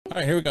All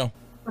right, here we go.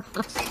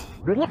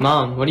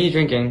 Mom, what are you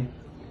drinking?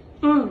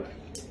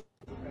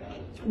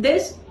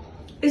 This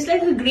is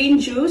like the green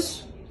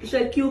juice. It's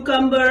like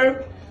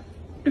cucumber.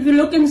 If you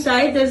look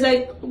inside, there's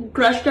like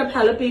crushed up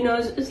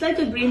jalapenos. It's like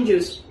a green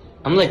juice.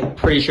 I'm like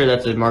pretty sure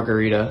that's a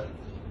margarita.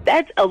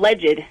 That's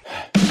alleged.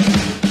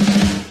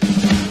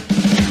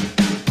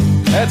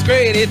 That's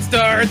great. It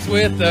starts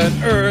with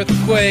an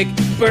earthquake,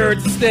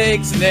 birds,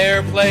 snakes, and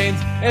airplanes,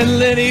 and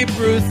Lenny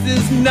Bruce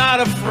is not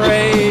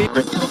afraid.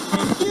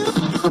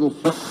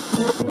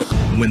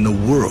 When the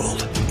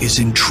world is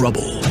in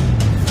trouble,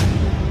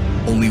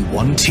 only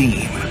one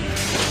team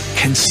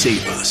can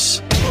save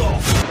us.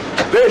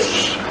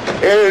 This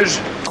is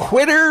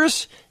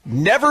Quitters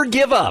Never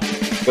Give Up.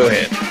 Go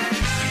ahead.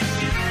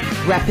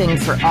 Repping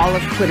for all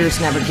of Quitters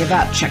Never Give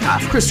Up. Check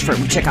off Christopher.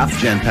 Check off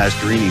Jen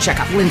Pastorini. Check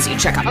off Lindsay.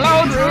 Check off.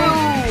 Hello,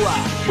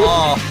 Drew.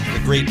 Oh, the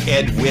great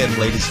Ed Wynn,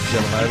 ladies and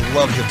gentlemen. I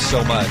love him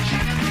so much.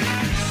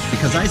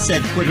 Because I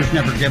said quitters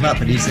never give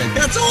up, and he said,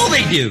 that's all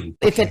they do.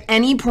 If at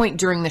any point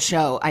during the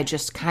show I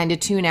just kind of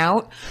tune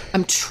out,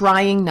 I'm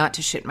trying not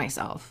to shit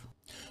myself.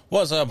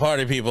 What's up,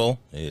 party people?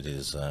 It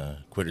is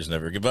Quitters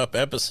Never Give Up,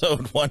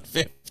 episode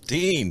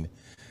 115.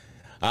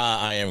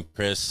 I am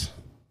Chris.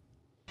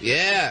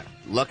 Yeah,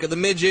 luck of the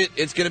midget.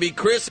 It's going to be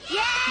Chris.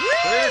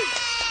 Yeah!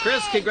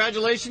 Chris,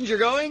 congratulations, you're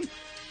going?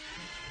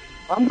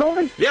 I'm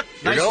going. Yep,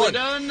 You're nicely going.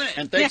 done,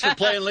 and thanks for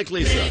playing Lick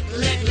Lisa.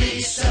 Lick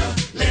Lisa,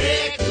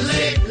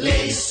 lick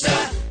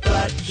Lisa,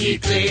 but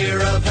keep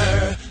clear of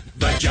her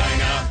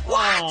vagina.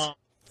 What?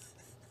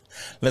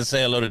 Let's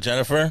say hello to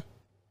Jennifer.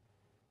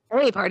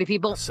 Hey, party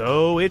people.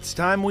 So it's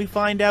time we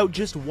find out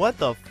just what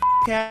the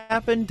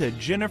happened to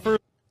Jennifer.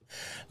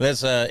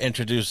 Let's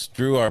introduce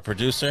Drew, our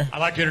producer. I'd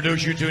like to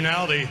introduce you to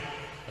now a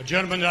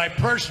gentleman that I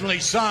personally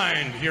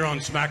signed here on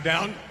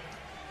SmackDown.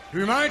 He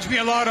reminds me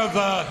a lot of,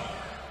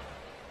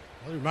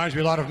 he reminds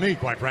me a lot of me,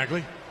 quite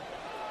frankly.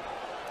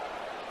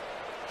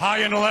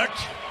 High intellect,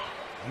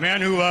 a man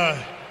who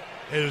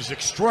is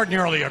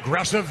extraordinarily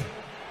aggressive,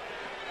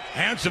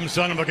 handsome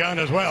son of a gun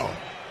as well.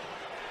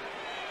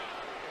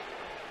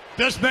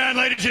 This man,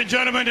 ladies and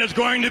gentlemen, is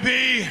going to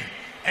be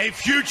a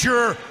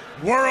future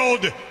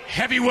world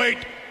heavyweight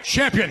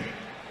champion.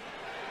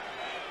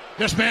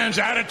 This man's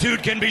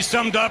attitude can be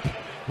summed up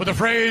with the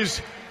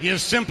phrase, he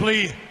is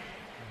simply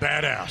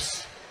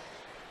badass.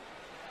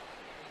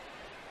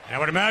 And I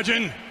would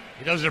imagine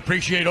he doesn't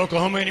appreciate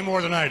Oklahoma any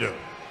more than I do.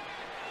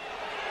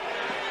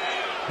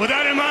 With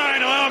that in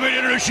mind, allow me to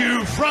introduce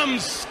you from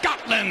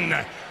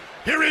Scotland.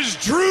 Here is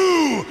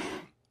Drew.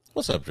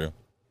 What's up, Drew?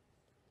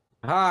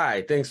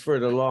 Hi, thanks for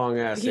the long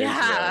ass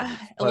intro.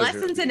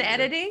 Lessons in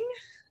editing.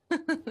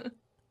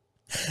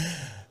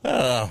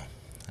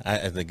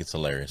 I think it's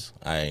hilarious.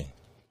 I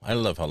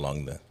love how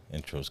long the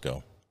intros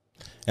go.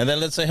 And then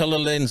let's say hello,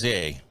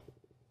 Lindsay.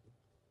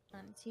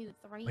 1, 2,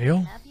 3.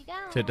 Well,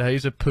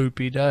 today's a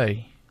poopy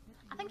day.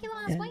 I think you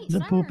lost weight. It's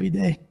a poopy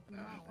day.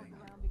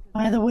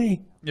 By the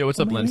way, yeah, what's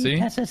up, Lindsay?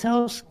 Tessa's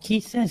house,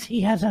 he says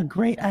he has a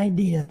great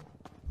idea.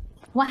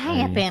 What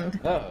happened?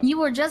 You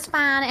were just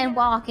fine and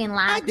walking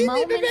like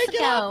moments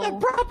ago.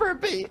 The proper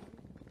beat.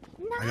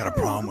 No, I got a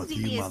problem with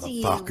you,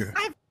 motherfucker.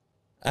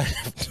 I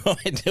have no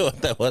idea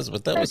what that was,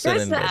 but that was said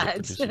in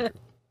the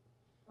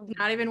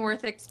Not even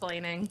worth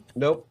explaining.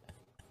 Nope.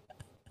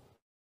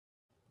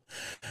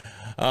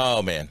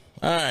 Oh, man.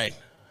 All right.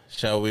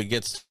 Shall we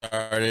get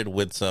started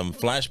with some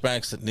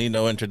flashbacks that need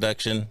no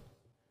introduction?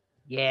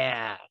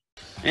 Yeah.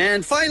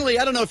 And finally,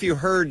 I don't know if you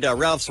heard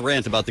Ralph's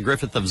rant about the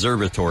Griffith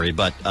Observatory,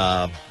 but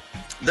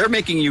they're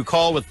making you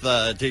call with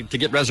to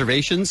get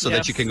reservations so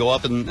that you can go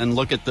up and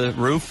look at the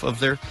roof of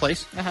their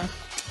place.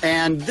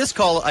 And this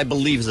call, I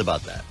believe, is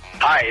about that.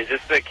 Hi, is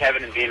this the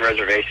Kevin and Bean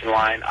reservation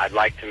line? I'd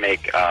like to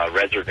make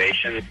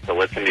reservations to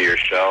listen to your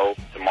show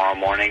tomorrow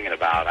morning at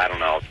about, I don't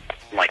know,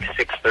 like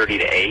 6:30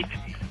 to 8.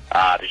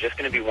 There's just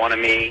going to be one of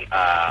me.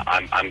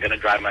 I'm going to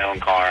drive my own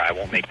car. I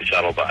won't make the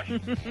shuttle bus,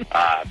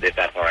 if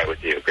that's all right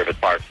with you.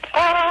 Griffith Park.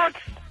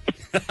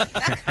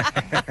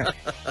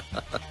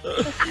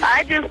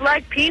 I just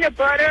like peanut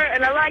butter,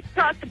 and I like to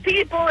talk to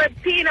people and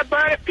peanut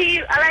butter.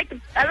 I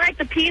like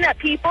the peanut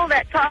people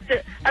that talk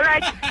to.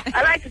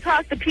 I like to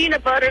talk to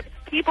peanut butter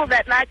people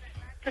that like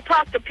to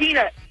talk to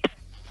peanut.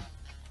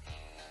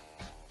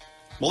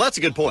 Well, that's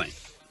a good point.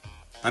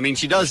 I mean,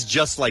 she does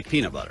just like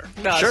peanut butter.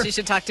 No, sure. she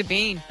should talk to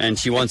Bean. And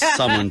she wants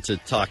someone to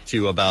talk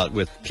to about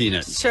with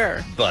peanut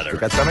butter.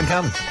 Got something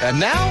coming.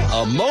 And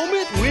now, a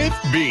moment with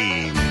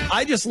Bean.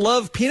 I just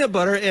love peanut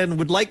butter and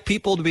would like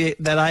people to be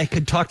that I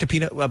could talk to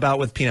peanut about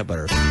with peanut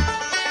butter.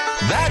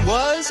 That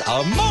was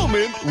a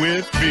moment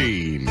with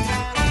Bean.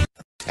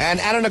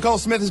 And Anna Nicole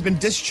Smith has been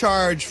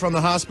discharged from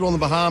the hospital in the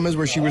Bahamas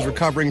where she was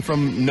recovering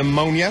from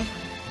pneumonia.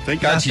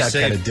 Thank God she's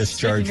safe. Kind of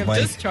discharge,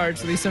 Mike.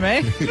 Discharge, Lisa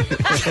May.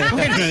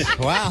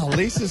 Wow,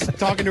 Lisa's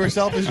talking to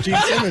herself as Gene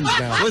Simmons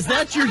now. Was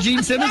that your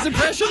Gene Simmons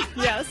impression?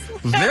 Yes.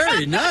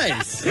 Very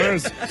nice.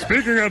 Yes,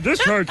 speaking of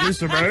discharge,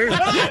 Lisa May.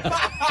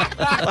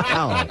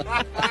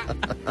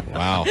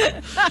 Wow.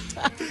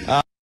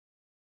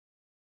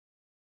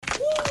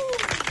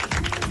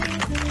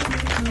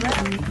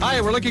 Hi,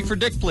 we're looking for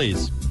Dick,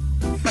 please.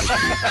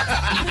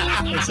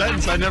 A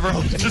sentence I never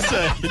hoped to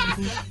say.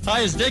 Hi,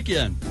 is Dick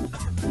in?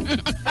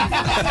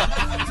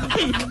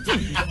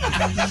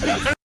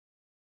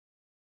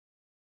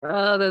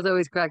 Oh, those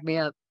always crack me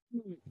up.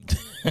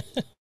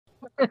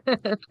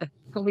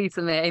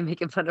 Lisa May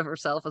making fun of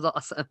herself is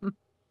awesome.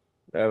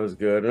 That was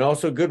good. And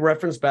also good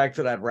reference back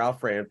to that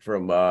Ralph rant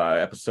from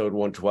episode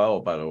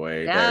 112, by the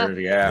way. Yeah.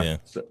 Yeah.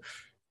 So,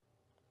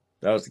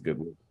 that was a good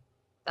one.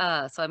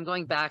 So I'm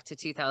going back to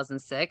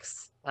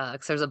 2006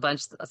 because there's a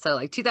bunch. So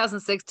like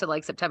 2006 to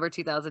like September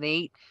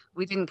 2008,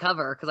 we didn't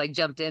cover because I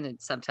jumped in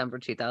September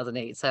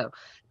 2008. So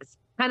it's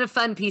kind of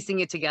fun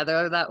piecing it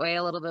together that way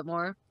a little bit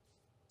more.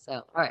 So,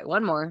 all right,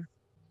 one more.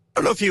 I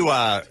don't know if you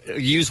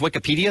use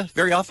Wikipedia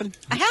very often.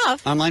 I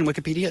have. Online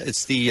Wikipedia.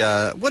 It's the,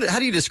 how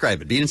do you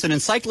describe it? Being it's an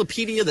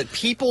encyclopedia that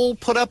people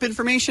put up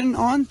information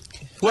on?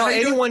 Well,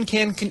 anyone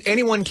can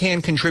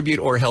contribute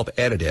or help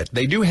edit it.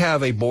 They do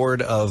have a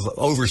board of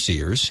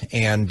overseers,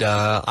 and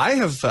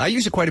I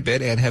use it quite a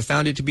bit and have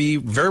found it to be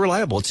very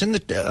reliable. It's in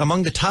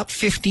among the top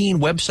 15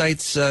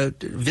 websites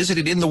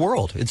visited in the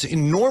world. It's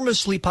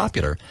enormously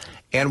popular.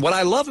 And what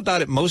I love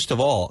about it most of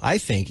all, I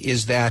think,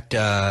 is that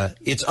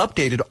it's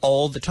updated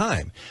all the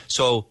time.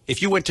 So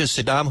if you went to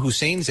Saddam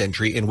Hussein's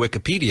entry in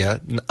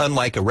Wikipedia,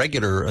 unlike a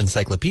regular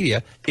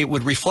encyclopedia, it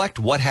would reflect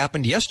what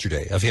happened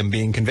yesterday of him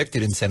being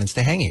convicted and sentenced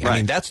to hanging. Right. I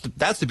mean, that's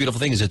the beautiful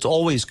thing is it's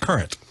always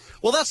current.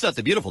 Well, that's not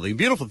the beautiful thing. The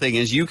beautiful thing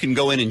is you can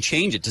go in and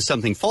change it to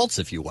something false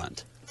if you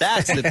want.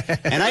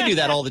 And I do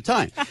that all the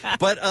time.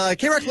 But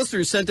K-Rock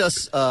listeners sent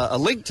us a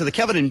link to the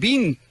Kevin and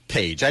Bean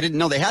page. I didn't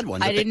know they had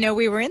one. I didn't know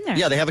we were in there.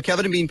 Yeah, they have a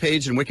Kevin and Bean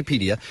page in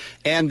Wikipedia,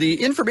 and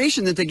the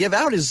information that they give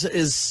out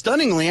is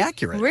stunningly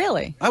accurate.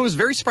 Really? I was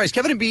very surprised.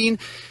 Kevin and Bean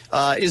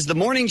is the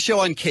morning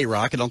show on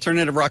K-Rock, an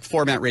alternative rock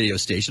format radio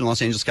station in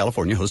Los Angeles,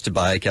 California, hosted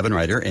by Kevin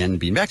Ryder and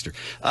Bean Baxter.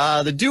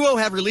 The duo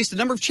have released a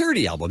number of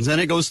charity albums, and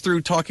it goes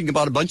through talking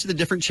about a bunch of the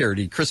different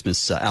charity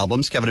Christmas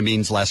albums. Kevin and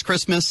Bean's Last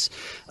Christmas,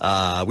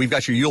 We've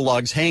Got Your Yule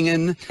Logs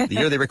Hangin', the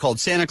year they recalled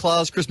Santa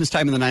Claus, Christmas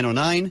Time in the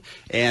 909,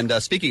 and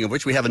speaking of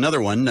which, we have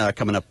another one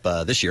coming up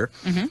this year.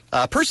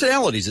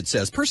 Personalities, it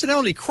says.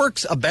 Personality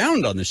quirks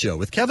abound on the show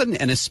with Kevin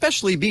and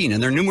especially Bean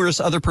and their numerous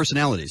other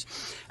personalities.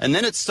 And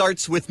then it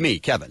starts with me,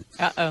 Kevin.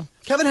 Uh-oh.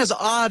 Kevin has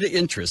odd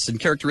interests and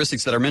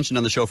characteristics that are mentioned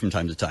on the show from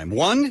time to time.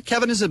 One,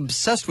 Kevin is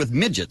obsessed with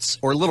midgets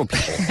or little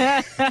people.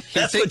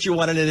 That's what you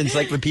want in an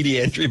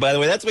encyclopedia entry, by the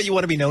way. That's what you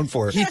want to be known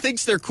for. He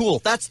thinks they're cool.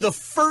 That's the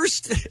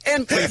first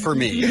entry for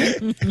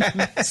me.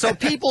 So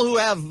people who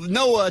have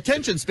no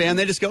attention span,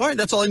 they just go, all right,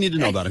 that's all I need to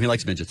know about him. He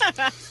likes midgets.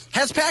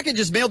 Has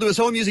packages mailed to his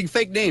home using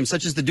fake names,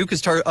 such as the Duke of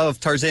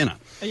Tarzana.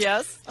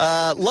 Yes.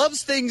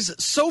 Loves things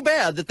so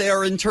bad that they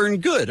are in turn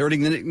good,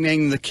 earning the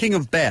nickname the King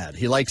of Bad.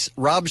 He likes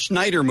Rob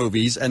Schneider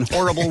movies and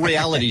horrible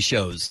reality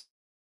shows.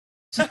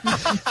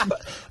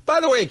 By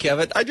the way,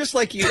 Kevin, I just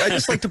like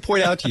to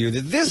point out to you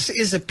that this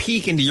is a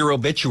peek into your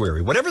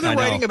obituary. Whatever they're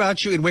writing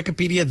about you in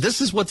Wikipedia, this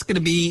is what's going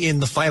to be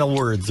in the final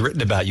words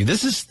written about you.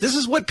 This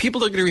is what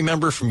people are going to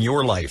remember from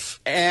your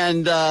life.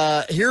 And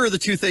here are the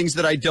two things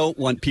that I don't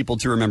want people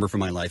to remember from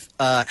my life.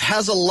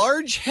 Has a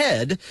large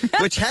head,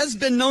 which has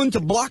been known to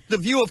block the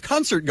view of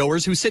concert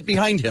goers who sit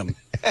behind him.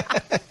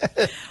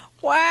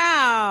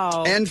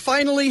 Wow. And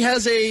finally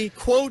has a,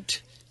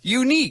 quote,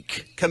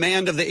 unique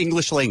command of the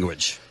English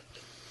language.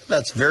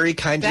 That's very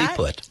kindly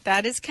put.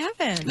 That is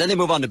Kevin. Then they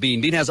move on to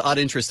Bean. Bean has odd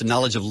interest and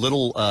knowledge of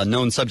little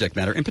known subject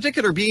matter. In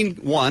particular, Bean,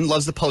 one,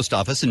 loves the post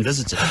office and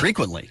visits it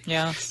frequently.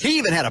 Yeah. He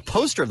even had a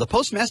poster of the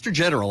Postmaster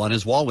General on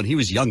his wall when he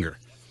was younger.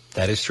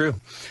 That is true.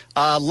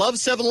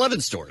 Loves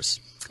 7-Eleven stores.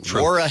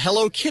 True. Wore a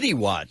Hello Kitty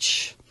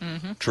watch.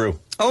 Mm-hmm. True.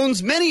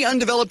 Owns many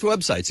undeveloped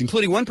websites,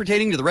 including one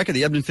pertaining to the wreck of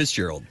the Edmund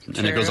Fitzgerald.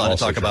 And it goes on to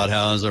talk about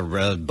how it was a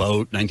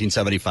boat,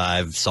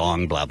 1975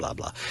 song, blah, blah,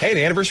 blah. Hey,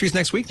 the anniversary's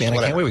next week, man.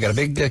 I can't wait. We got a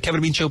big Kevin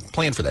and Bean show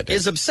planned for that day.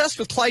 Is obsessed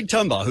with Clyde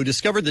Tombaugh, who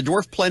discovered the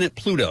dwarf planet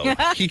Pluto.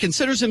 He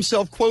considers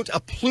himself, quote,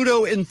 a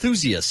Pluto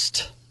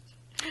enthusiast.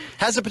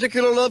 Has a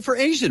particular love for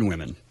Asian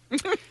women.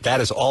 That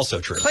is also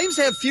true. Claims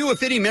to have few,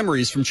 if any,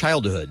 memories from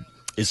childhood.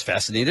 Is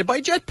fascinated by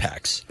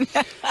jetpacks.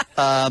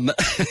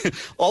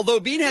 Although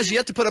Bean has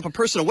yet to put up a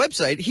personal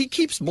website, he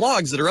keeps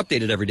blogs that are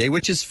updated every day,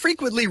 which is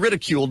frequently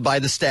ridiculed by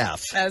the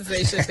staff. As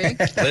they should be.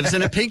 Lives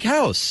in a pink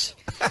house.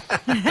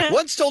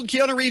 Once told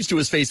Keanu Reeves to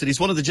his face that he's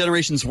one of the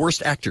generation's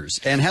worst actors,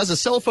 and has a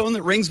cell phone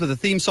that rings with a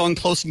theme song,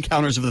 Close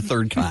Encounters of the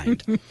Third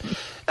Kind.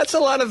 That's a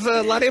lot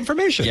of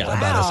information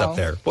about us up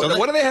there.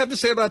 What do they have to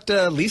say about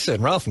Lisa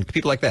and Ralph and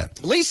people like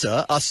that?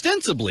 Lisa,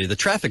 ostensibly the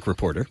traffic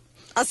reporter.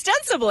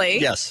 Ostensibly?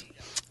 Yes.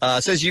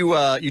 Says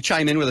you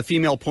chime in with a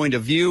female point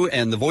of view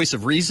and the voice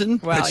of reason,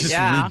 which is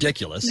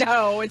ridiculous.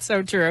 No, it's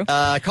so true.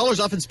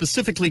 Callers often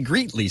specifically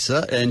greet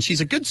Lisa, and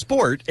she's a good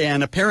sport,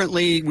 and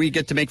apparently we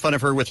get to make fun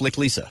of her with Lick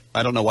Lisa.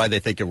 I don't know why they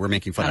think we're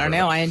making fun of her. I don't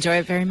know. I enjoy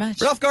it very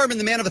much. Ralph Garman,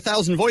 the man of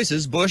 1,000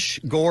 voices, Bush,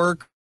 Gore,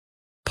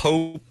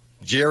 Pope,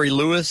 Jerry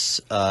Lewis,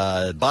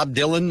 Bob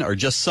Dylan are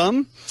just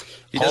some.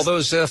 All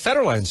those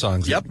Federline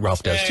songs that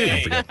Ralph does, too,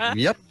 don't forget.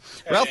 Yep.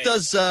 Ralph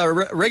does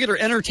regular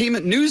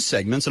entertainment news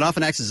segments and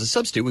often acts as a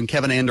substitute when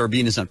Kevin and or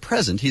Bean is not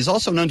present. He's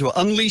also known to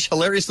unleash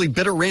hilariously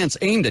bitter rants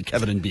aimed at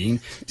Kevin and Bean,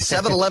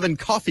 7-Eleven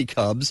coffee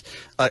cups,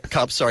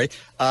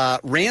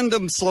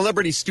 random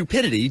celebrity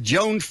stupidity,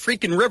 Joan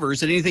freaking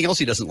Rivers, and anything else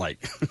he doesn't like.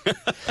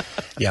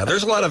 Yeah,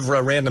 there's a lot of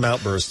random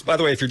outbursts. By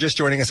the way, if you're just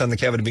joining us on the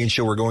Kevin and Bean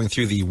Show, we're going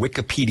through the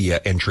Wikipedia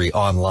entry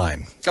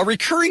online. A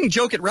recurring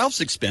joke at Ralph's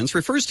expense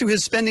refers to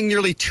his spending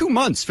nearly 2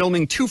 months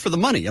filming Two for the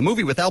Money, a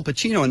movie with Al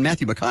Pacino and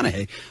Matthew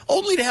McConaughey,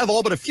 only to have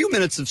all but a few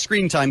minutes of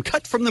screen time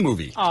cut from the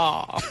movie.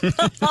 Aw.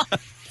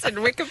 It's in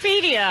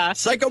Wikipedia.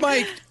 Psycho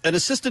Mike, an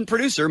assistant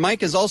producer.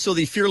 Mike is also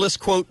the fearless,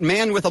 quote,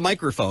 man with a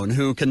microphone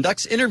who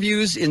conducts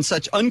interviews in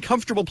such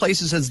uncomfortable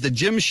places as the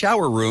gym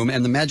shower room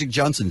and the Magic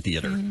Johnson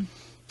Theater.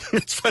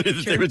 It's funny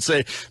that they would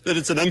say that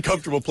it's an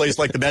uncomfortable place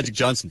like the Magic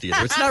Johnson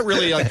Theater. It's not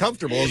really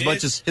uncomfortable as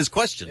much as his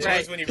questions.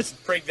 Right. When you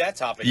break that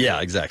topic. Yeah,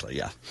 exactly,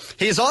 yeah.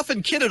 He is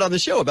often kidded on the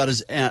show about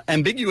his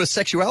ambiguous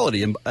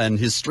sexuality and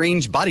his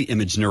strange body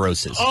image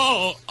neurosis.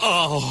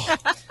 Oh.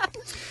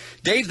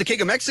 Dave, the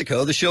King of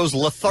Mexico, the show's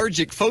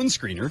lethargic phone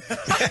screener,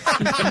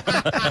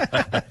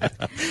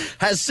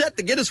 has set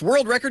the Guinness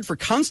World Record for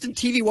constant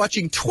TV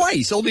watching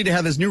twice, only to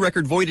have his new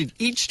record voided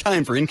each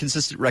time for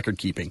inconsistent record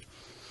keeping.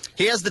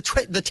 He has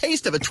the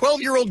taste of a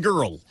 12-year-old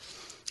girl,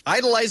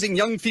 idolizing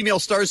young female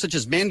stars such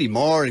as Mandy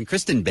Moore and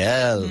Kristen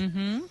Bell.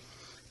 Mm-hmm.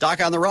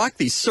 Doc on the Rock,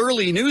 the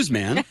surly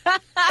newsman,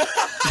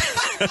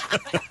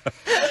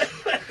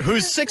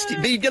 who's 60.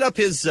 But get up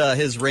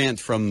his rant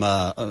from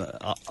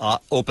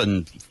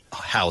Open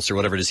House or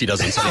whatever it is he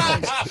does on Sunday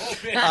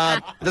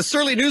mornings. The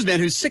surly newsman,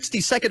 whose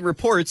 60-second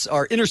reports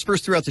are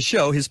interspersed throughout the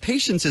show, his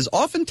patience is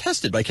often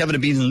tested by Kevin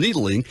and Bean's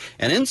needling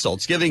and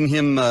insults, giving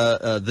him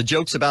the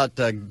jokes about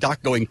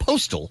Doc going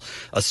postal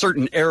a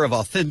certain air of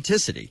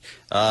authenticity.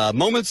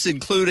 Moments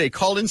include a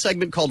call-in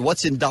segment called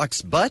What's in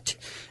Doc's Butt?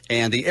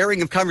 And the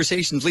airing of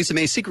conversations Lisa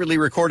May secretly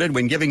recorded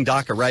when giving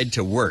Doc a ride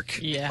to work.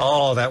 Yeah.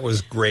 Oh, that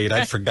was great.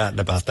 I'd forgotten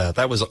about that.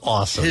 That was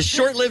awesome. His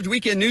short-lived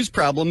weekend news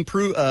program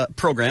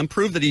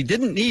proved that he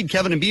didn't need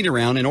Kevin and Bean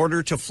around in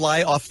order to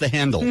fly off the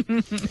handle.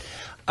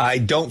 I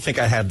don't think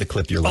I have the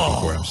clip you're looking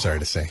for, I'm sorry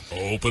to say.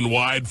 Open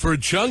wide for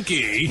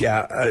Chunky.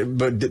 Yeah,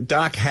 but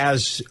Doc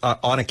has,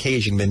 on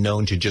occasion, been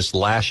known to just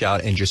lash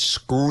out and just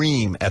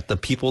scream at the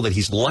people that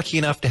he's lucky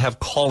enough to have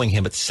calling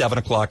him at 7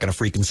 o'clock on a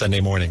freaking Sunday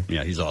morning.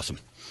 Yeah, he's awesome.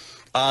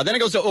 Then it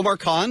goes to Omar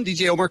Khan.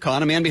 DJ Omar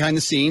Khan, a man behind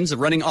the scenes, a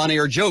running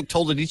on-air joke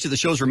told at each of the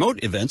show's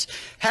remote events,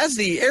 has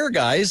the air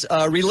guys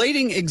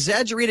relating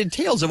exaggerated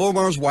tales of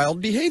Omar's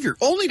wild behavior,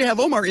 only to have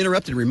Omar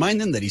interrupt and remind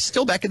them that he's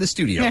still back in the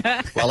studio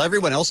while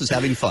everyone else is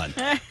having fun.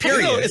 Period.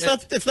 You know,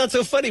 it's not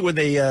so funny when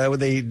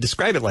they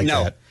describe it like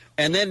that.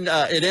 And then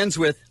it ends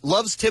with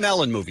loves Tim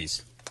Allen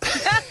movies.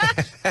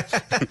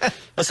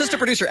 Assistant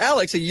producer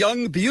Alex, a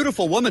young,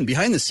 beautiful woman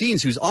behind the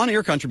scenes whose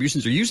on-air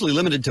contributions are usually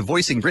limited to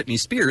voicing Britney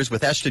Spears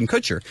with Ashton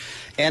Kutcher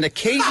and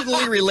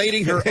occasionally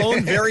relating her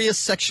own various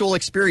sexual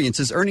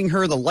experiences, earning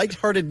her the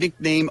lighthearted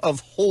nickname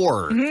of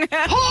Whore.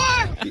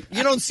 Whore!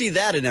 You don't see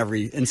that in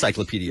every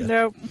encyclopedia.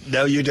 Nope.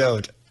 No, you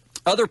don't.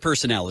 Other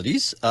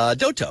personalities,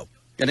 Doto,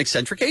 an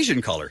eccentric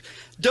Asian caller.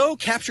 Doe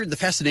captured the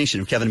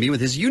fascination of Kevin and Bean with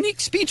his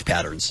unique speech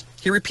patterns.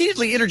 He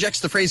repeatedly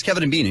interjects the phrase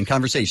Kevin and Bean in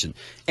conversation,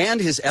 and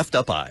his effed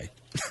up eye.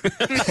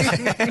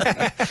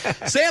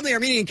 Sam, the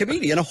Armenian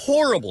comedian, a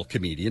horrible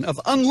comedian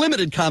of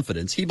unlimited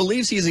confidence. He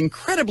believes he is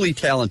incredibly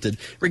talented,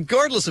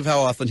 regardless of how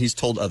often he's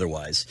told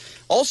otherwise.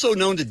 Also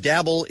known to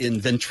dabble in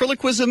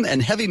ventriloquism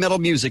and heavy metal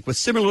music with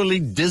similarly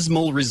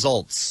dismal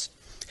results.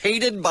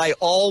 Hated by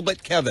all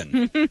but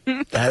Kevin.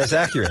 That is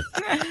accurate.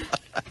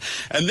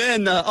 And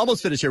then,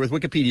 almost finished here with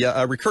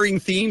Wikipedia, recurring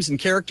themes and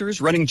characters,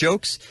 running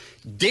jokes.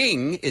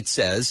 Ding, it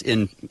says,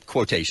 in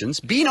quotations,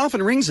 Bean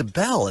often rings a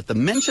bell at the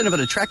mention of an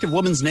attractive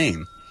woman's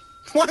name.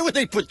 Why would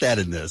they put that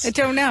in this? I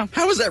don't know.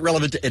 How is that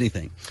relevant to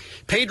anything?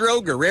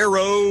 Pedro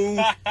Guerrero,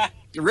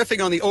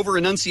 riffing on the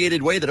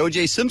over-enunciated way that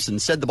O.J. Simpson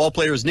said the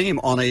ballplayer's name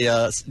on a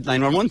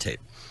 911 tape.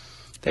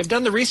 They've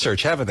done the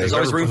research, haven't they? There's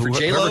always room for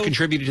J-Lo. Whoever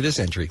contributed to this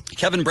entry.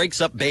 Kevin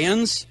breaks up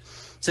bands.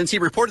 Since he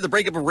reported the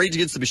breakup of Rage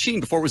Against the Machine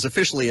before it was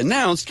officially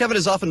announced, Kevin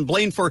is often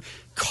blamed for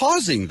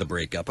causing the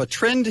breakup, a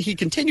trend he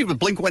continued with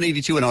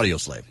Blink-182 and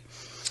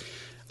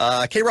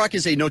Audioslave. K-Rock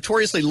is a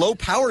notoriously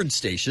low-powered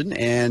station,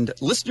 and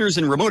listeners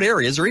in remote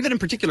areas, or even in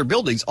particular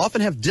buildings,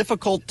 often have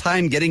difficult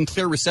time getting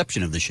clear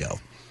reception of the show.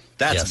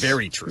 That's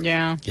very true.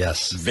 Yeah.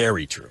 Yes.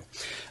 Very true.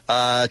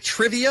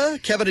 Trivia,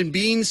 Kevin and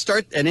Bean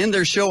start and end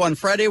their show on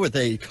Friday with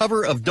a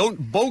cover of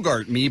Don't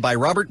Bogart Me by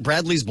Robert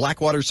Bradley's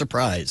Blackwater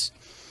Surprise.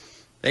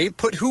 They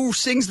put Who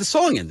Sings the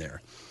Song in there.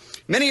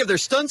 Many of their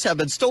stunts have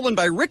been stolen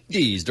by Rick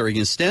Dees during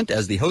his stint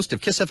as the host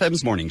of Kiss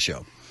FM's morning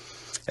show.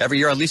 Every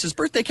year on Lisa's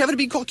birthday, Kevin and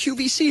Bean call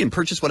QVC and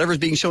purchase whatever is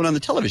being shown on the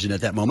television at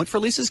that moment for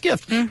Lisa's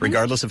gift,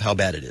 regardless of how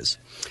bad it is.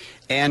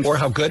 Or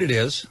how good it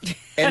is.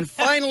 And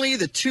finally,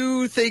 the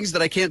two things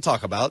that I can't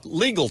talk about,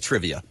 legal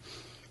trivia.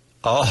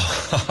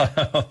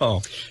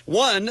 Oh.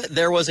 One,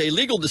 there was a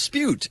legal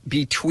dispute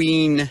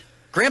between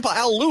Grandpa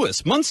Al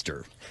Lewis,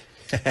 Munster,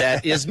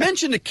 that is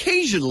mentioned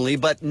occasionally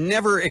but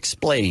never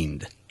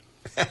explained.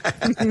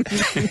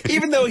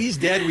 Even though he's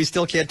dead, we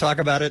still can't talk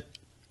about it?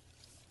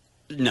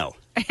 No.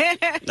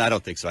 I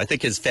don't think so. I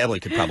think his family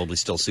could probably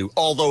still sue,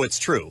 although it's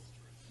true.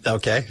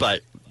 Okay.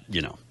 But,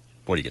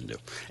 what are you going to do?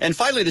 And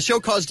finally, the show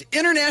caused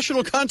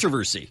international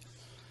controversy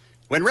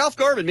when Ralph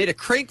Garman made a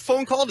crank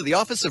phone call to the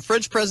office of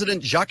French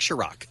President Jacques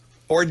Chirac.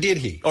 Or did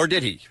he?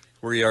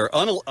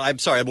 I'm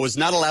sorry, I was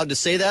not allowed to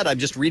say that. I'm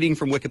just reading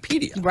from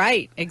Wikipedia.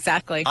 Right,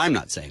 exactly. I'm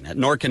not saying that,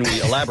 nor can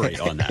we elaborate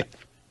on that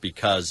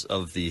because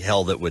of the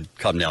hell that would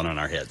come down on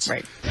our heads.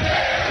 Right.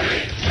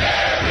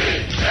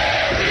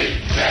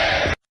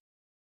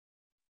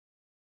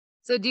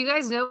 So do you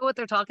guys know what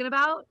they're talking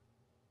about?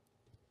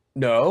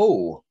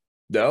 No,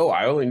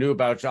 I only knew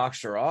about Jacques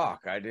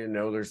Chirac. I didn't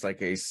know there's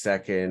like a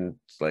second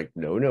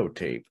no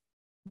tape.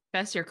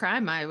 That's your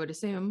crime, I would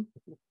assume.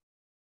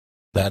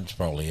 That's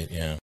probably it,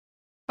 yeah.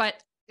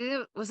 But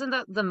wasn't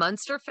that the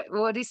Munster?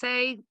 What did he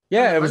say?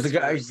 Yeah, it was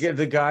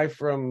the guy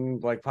from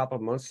like Papa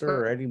Munster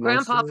or Eddie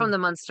Munster. Grandpa from the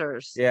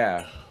Munsters.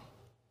 Yeah.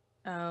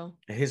 Oh.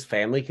 His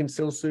family can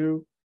still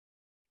sue.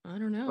 I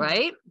don't know.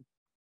 Right?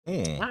 I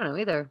don't know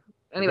either.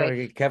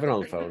 Anyway, get Kevin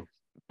on the phone.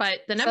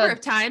 But the number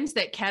of times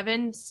that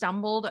Kevin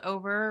stumbled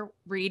over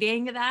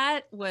reading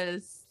that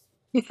was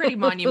pretty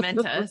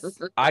monumentous.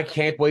 I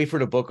can't wait for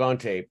the book on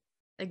tape.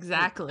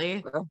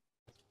 Exactly.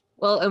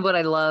 Well, and what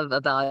I love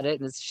about it,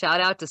 and it's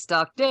shout out to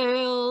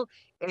Stockdale,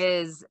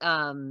 is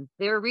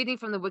they were reading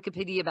from the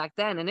Wikipedia back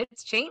then, and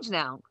it's changed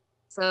now.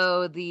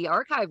 So the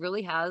archive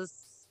really has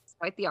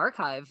quite the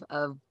archive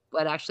of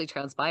what actually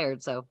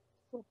transpired. So,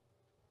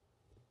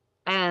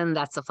 and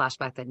that's a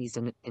flashback that needs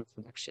an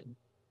introduction.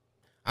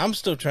 I'm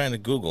still trying to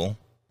Google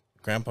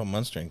Grandpa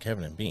Munster and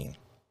Kevin and Bean.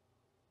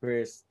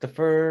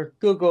 Christopher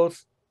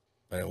Googles.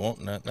 But it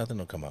won't, nothing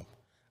will come up.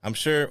 I'm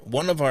sure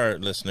one of our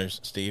listeners,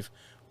 Steve,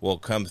 will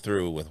come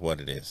through with what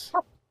it is.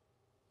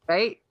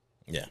 Right?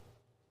 Yeah.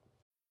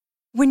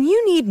 When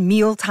you need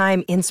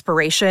mealtime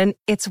inspiration,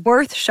 it's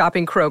worth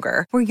shopping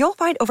Kroger, where you'll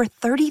find over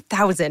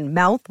 30,000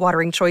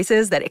 mouth-watering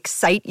choices that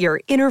excite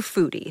your inner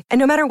foodie. And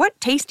no matter what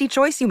tasty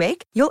choice you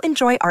make, you'll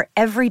enjoy our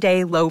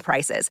everyday low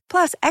prices,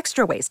 plus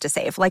extra ways to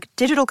save, like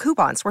digital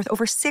coupons worth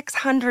over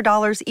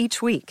 $600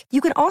 each week. You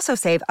can also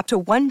save up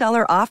to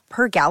 $1 off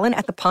per gallon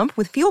at the pump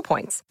with fuel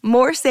points.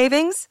 More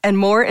savings and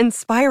more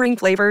inspiring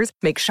flavors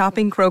make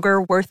shopping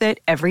Kroger worth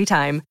it every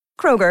time.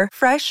 Kroger,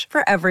 fresh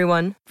for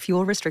everyone.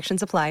 Fuel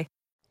restrictions apply.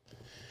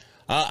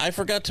 I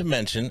forgot to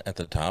mention at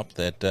the top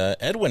that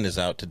Edwin is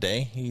out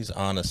today. He's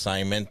on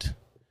assignment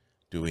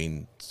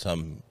doing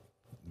some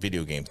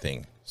video game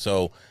thing.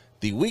 So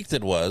the week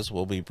that was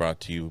will be brought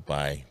to you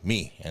by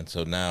me. And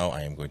so now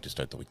I am going to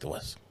start the week that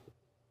was.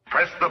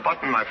 Press the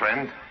button, my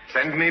friend.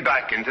 Send me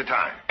back into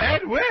time.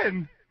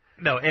 Edwin!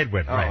 No,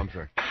 Edwin, Oh, right. I'm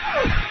sorry.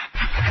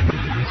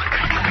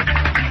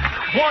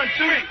 1,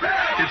 2, 3.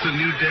 It's a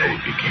new day.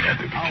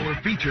 Our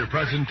feature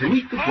presentation.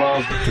 Week that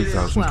was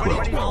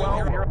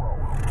 2012.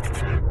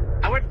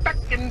 I went back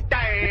in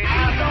time.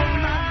 I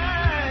don't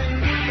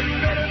mind.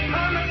 It's better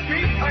on the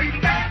street or you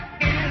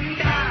back in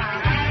time.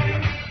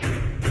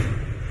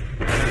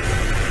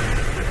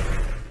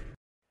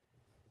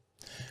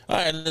 All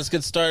right, let's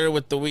get started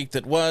with the week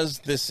that was.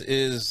 This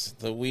is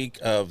the week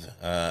of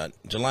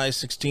July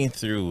 16th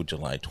through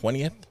July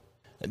 20th.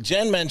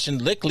 Jen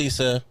mentioned Lick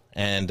Lisa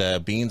and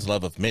Bean's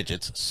love of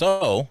midgets.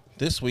 So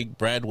this week,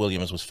 Brad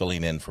Williams was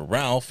filling in for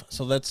Ralph.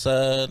 So let's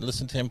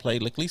listen to him play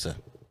Lick Lisa.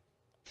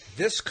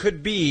 This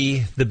could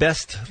be the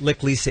best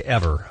Lick Lisa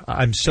ever.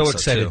 I'm so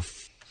excited.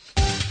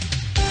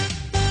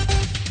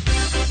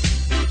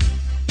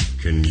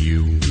 Can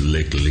you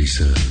lick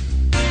Lisa?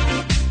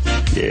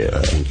 Yeah.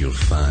 I think you'll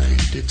find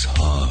it's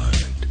hard.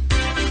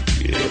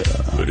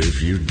 Yeah. But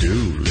if you do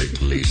lick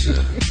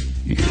Lisa,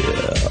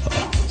 yeah,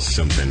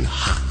 something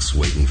hot's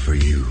waiting for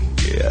you.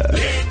 Yeah.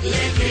 Lick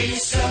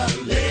Lisa,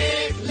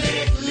 lick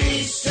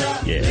Lisa,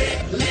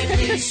 Yeah. lick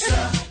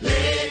Lisa,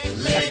 lick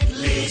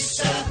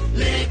Lisa,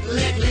 lick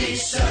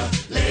Lisa,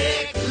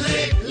 lick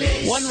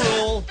Lisa. One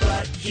rule.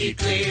 But keep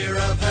clear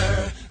of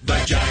her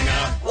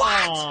vagina.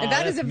 What? And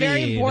that is a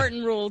very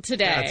important rule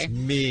today. That's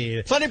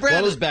me. Funny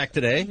Brad is back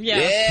today. Yeah.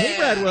 Hey,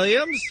 Brad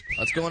Williams.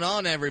 What's going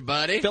on,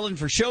 everybody? Filling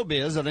for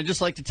Showbiz, and I'd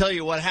just like to tell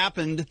you what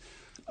happened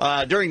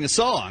during the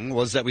song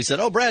was that we said,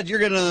 oh, Brad, you're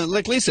going to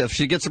lick Lisa if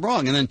she gets it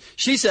wrong. And then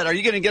she said, are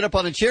you going to get up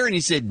on a chair? And he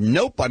said,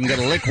 nope, I'm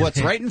going to lick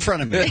what's right in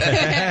front of me. But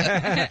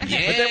then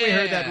we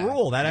heard that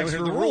rule, that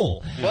extra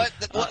rule. What?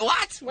 The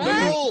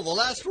rule, the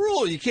last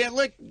rule. You can't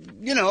lick,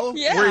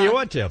 Where you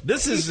want to.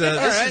 This is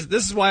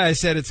this is why I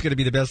said it's going to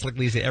be the best Lick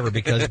Lisa ever,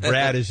 because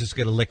Brad is just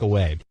going to lick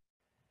away.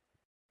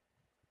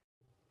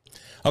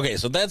 Okay,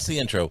 so that's the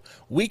intro.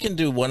 We can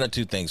do one of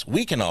two things.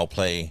 We can all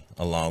play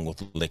along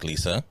with Lick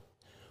Lisa,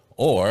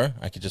 or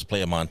I could just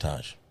play a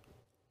montage.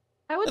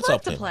 I would That's love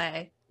up to to-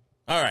 play.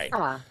 All right.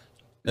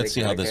 Let's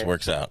see how this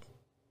works out.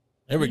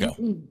 Here we go.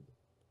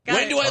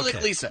 When do I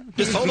lick Lisa?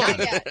 Just hold on.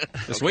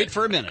 Just wait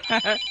for a minute.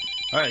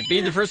 All right,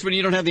 being the first one,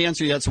 you don't have the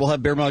answer yet, so we'll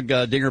have Bear Mug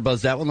Dinger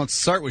buzz that one. Let's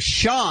start with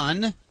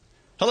Sean.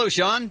 Hello,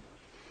 Sean.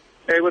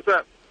 Hey, what's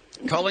up?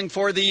 Calling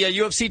for the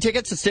UFC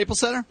tickets at Staples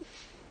Center?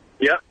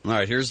 Yep. All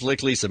right, here's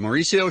Lick Lisa.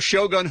 Mauricio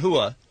Shogun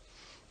Hua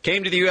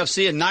came to the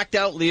UFC and knocked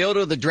out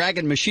Lyoto the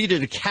Dragon Machida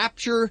to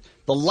capture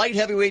the light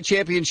heavyweight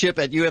championship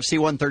at UFC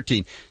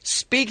 113.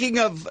 Speaking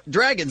of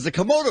dragons, the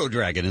Komodo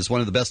dragon is one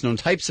of the best-known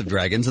types of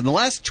dragons. In the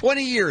last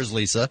 20 years,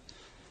 Lisa,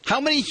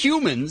 how many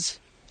humans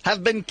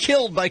have been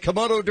killed by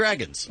Komodo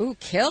dragons? Ooh,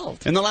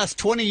 killed. In the last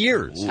 20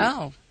 years.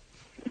 Oh.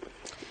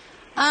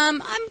 I'm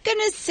going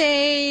to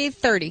say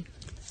 30.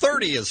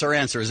 30 is her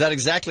answer. Is that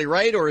exactly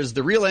right, or is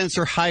the real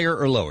answer higher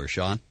or lower,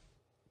 Sean?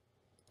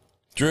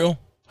 Drew,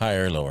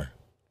 higher or lower?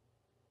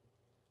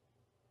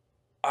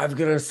 I'm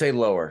going to say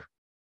lower.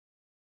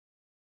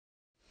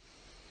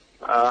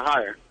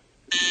 Higher.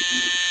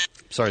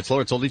 Sorry, it's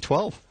lower. It's only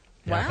 12.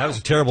 Yeah, that was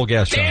a terrible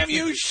guess, Sean. Damn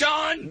you,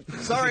 Sean!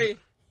 Sorry.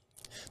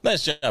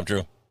 Nice job,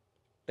 Drew.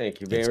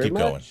 Thank you Let's very keep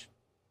much. going.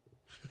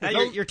 Now,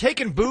 you're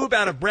taking boob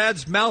out of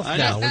Brad's mouth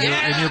now when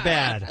you're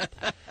bad.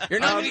 You're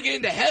not going to get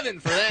into heaven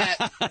for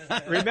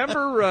that.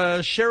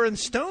 Remember Sharon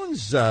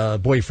Stone's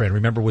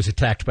boyfriend, was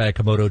attacked by a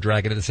Komodo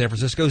dragon at the San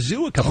Francisco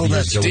Zoo a couple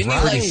years ago.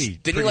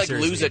 Didn't he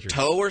lose a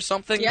toe or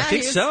something? Yeah, I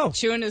think he was so.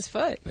 chewing his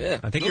foot. Yeah.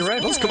 I think you're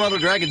right. Those Komodo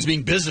dragons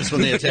mean business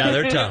when they attack. Yeah,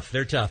 they're tough.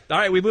 They're tough. All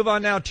right, we move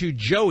on now to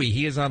Joey.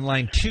 He is on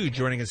line 2,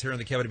 joining us here on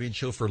the Kevin and Bean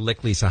Show for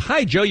Lick Lisa.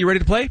 Hi, Joe. You ready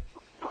to play?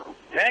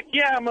 Heck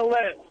yeah, I'm going to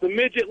let the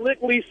midget lick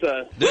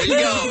Lisa. There you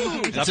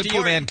go. It's up to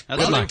you, man.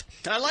 Good luck.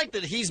 I like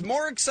that he's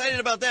more excited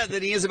about that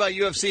than he is about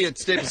UFC at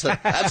Staples Center.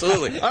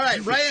 Absolutely. All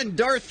right, Ryan,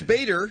 Darth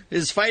Vader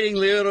is fighting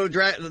Lyoto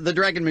the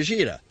Dragon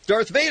Machida.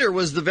 Darth Vader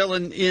was the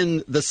villain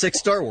in the 6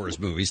 Star Wars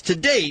movies. To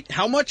date,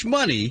 how much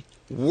money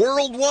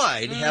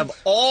worldwide have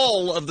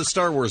all of the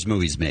Star Wars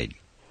movies made?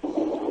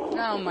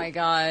 Oh, my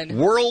God.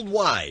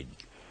 Worldwide.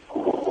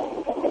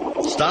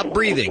 Stop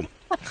breathing,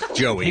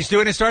 Joey. He's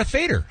doing his Darth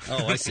Vader.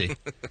 Oh, I see.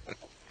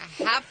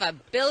 $500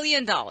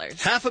 million.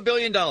 $500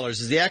 million.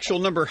 Is the actual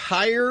number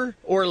higher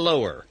or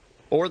lower?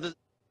 Or the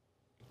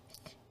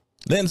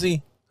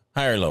Lindsay,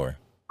 higher or lower?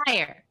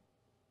 Higher.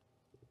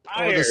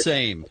 Or the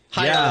same?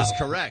 Higher is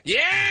correct. Yeah!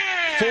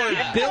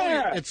 $4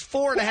 billion. It's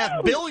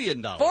 $4.5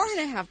 billion. $4.5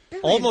 billion.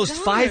 Almost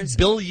 $5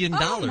 billion,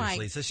 my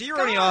Lisa. So you're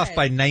only off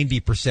by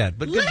 90%,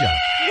 but good job.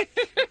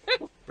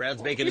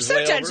 Brad's making You're his so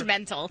way over.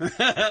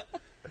 judgmental.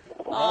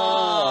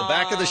 Oh,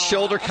 back of the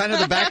shoulder, kind of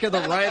the back of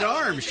the right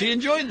arm. She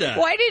enjoyed that.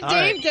 Why did All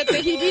Dave right. get the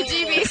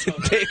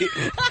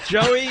heebie-jeebies?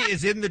 Joey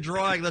is in the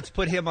drawing. Let's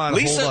put him on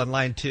hold on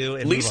line 2.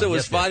 And Lisa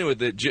was fine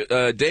with it.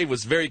 Dave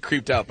was very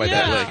creeped out by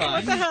that lick.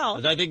 What the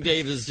hell? I think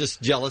Dave is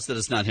just jealous that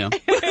it's not him.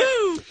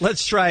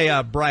 Let's try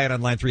Brian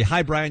on line 3.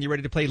 Hi, Brian. You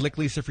ready to play Lick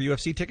Lisa for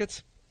UFC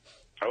tickets?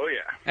 Oh,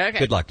 yeah. Okay.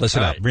 Good luck.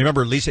 Listen up.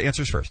 Remember, Lisa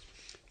answers first.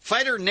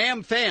 Fighter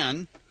Nam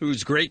Fan,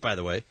 who's great, by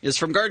the way, is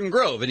from Garden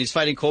Grove, and he's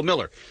fighting Cole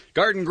Miller.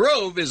 Garden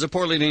Grove is a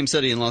poorly named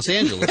city in Los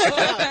Angeles.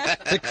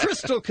 The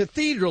Crystal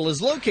Cathedral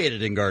is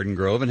located in Garden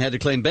Grove and had to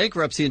claim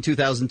bankruptcy in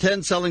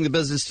 2010, selling the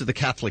business to the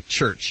Catholic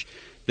Church.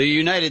 The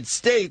United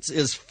States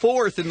is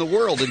 4th in the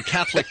world in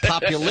Catholic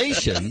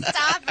population.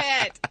 Stop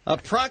it.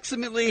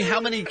 Approximately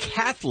how many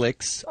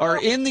Catholics are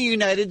in the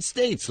United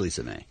States,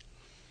 Lisa May?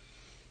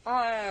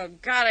 Oh,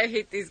 God, I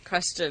hate these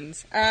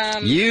questions.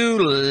 You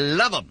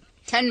love them.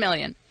 10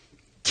 million.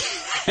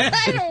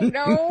 I don't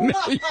know.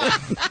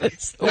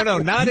 No,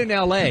 not in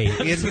L.A., in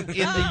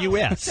the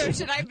U.S. So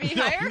should I be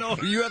higher? No,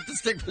 you have to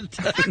stick with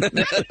 10. It's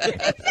not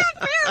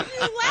fair if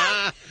you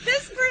laugh.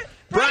 This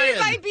Brian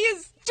might be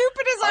as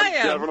stupid as I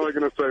am. Definitely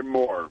going to say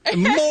more.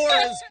 More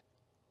is...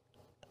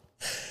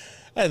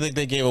 I think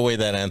they gave away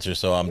that answer,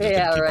 so I'm just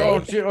going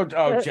to keep going.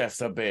 Oh,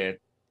 just a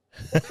bit.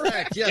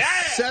 Correct.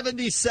 Yes,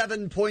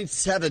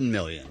 77.7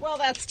 million. Well,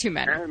 that's too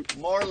many.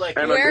 More like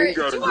And Where I'm in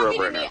Garden Grove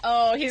right now.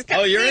 Oh, he's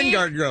got Oh, you're see? in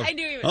Garden Grove. I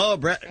knew he was. Oh,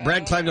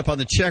 Brad climbed up on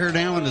the checker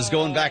now and is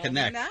going back and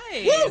neck.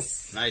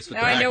 Nice. Nice with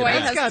Now the I back know and why he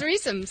neck. has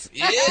threesomes.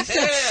 He's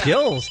got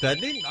skills,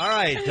 doesn't he? All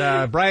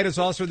right. Brian is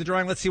also in the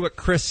drawing. Let's see what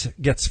Chris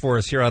gets for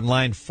us here on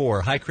line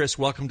 4. Hi, Chris.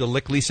 Welcome to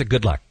Lick Lisa.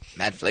 Good luck.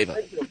 Mad flavor.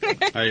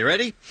 Are you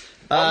ready?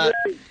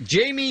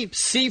 Jamie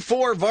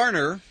C4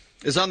 Varner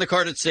is on the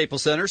card at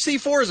Staples Center.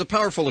 C4 is a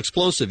powerful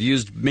explosive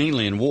used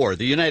mainly in war.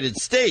 The United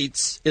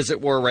States is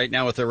at war right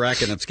now with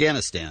Iraq and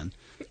Afghanistan.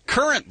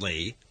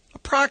 Currently,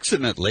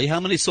 approximately, how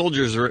many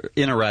soldiers are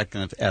in Iraq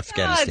and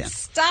Afghanistan? God,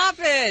 stop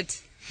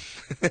it.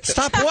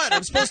 Stop what?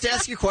 I'm supposed to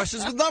ask you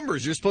questions with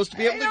numbers. You're supposed to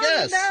be able to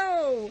guess.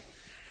 No.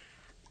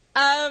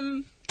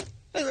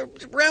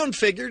 Round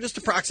figure, just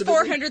approximately.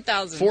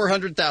 400,000.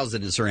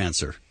 400,000 is her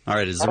answer. All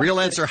right, is the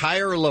real answer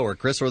higher or lower,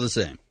 Chris, or the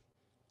same?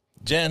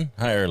 Jen,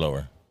 higher or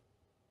lower?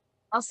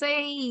 I'll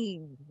say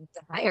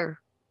higher.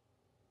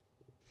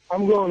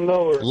 I'm going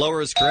lower.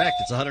 Lower is correct.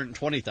 It's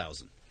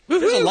 120,000.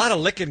 There's a lot of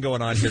licking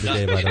going on here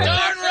today, by the way.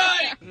 Darn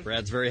right!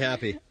 Brad's very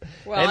happy.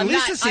 Well, And I'm Lisa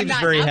not, seems I'm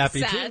not very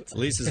happy, upset. too.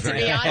 Lisa's To very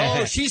be happy.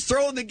 honest. Oh, she's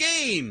throwing the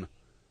game.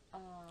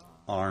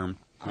 Arm.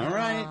 All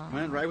right.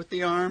 Went right with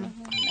the arm.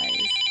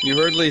 You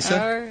heard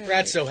Lisa.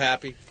 Brad's so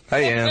happy. I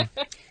am.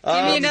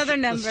 Give me another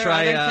number. Let's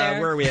try, I don't care.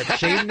 where are we at?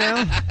 Shane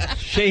now?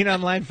 Shane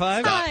on line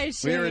 5? Hi,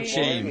 We're at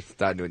Shane. Shane.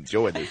 Starting to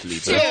enjoy this,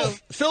 Lisa. Two.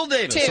 Phil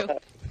Davis. 2.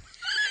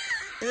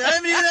 I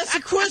haven't even asked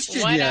a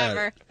question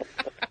Whatever.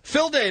 yet.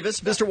 Phil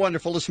Davis, Mr.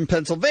 Wonderful, is from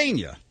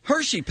Pennsylvania.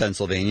 Hershey,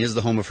 Pennsylvania is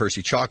the home of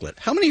Hershey chocolate.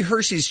 How many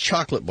Hershey's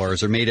chocolate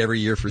bars are made every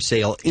year for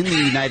sale in the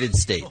United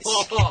States?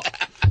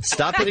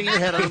 Stop hitting your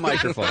head on the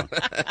microphone.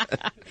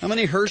 How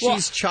many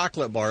Hershey's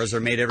chocolate bars are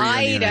made every year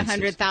in the United States? I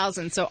eat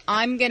 100,000, so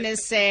I'm going to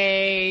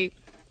say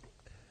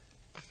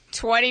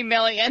 20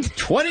 million.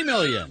 20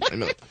 million.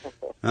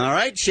 All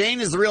right,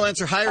 Shane, is the real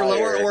answer higher,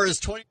 lower, or is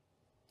 20?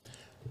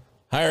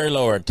 Higher or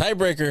lower?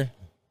 Tiebreaker,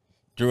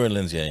 Drew and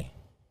Lindsay.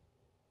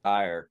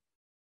 Higher.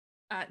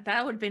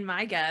 That would have been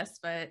my guess,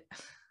 but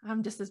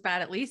I'm just as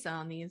bad at Lisa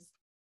on these.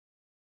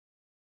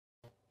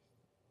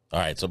 All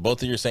right, so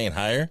both of you are saying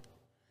higher?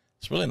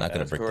 It's really not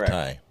going to break correct. the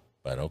tie,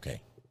 but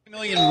okay.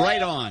 Million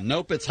right on.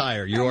 Nope, it's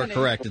higher. You are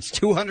correct. It's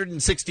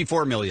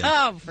 264 million.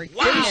 Oh, for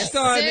goodness Based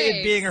on it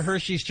sakes. being a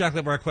Hershey's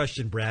chocolate bar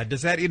question, Brad,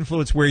 does that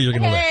influence where you're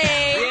going to live?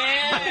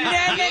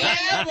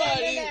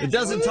 It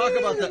doesn't talk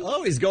about the.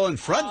 Oh, he's going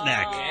front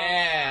neck.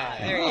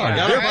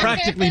 They're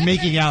practically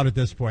making out at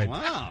this point.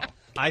 Wow.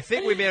 I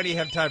think we may only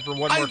have time for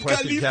one more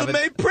question, Lisa Kevin.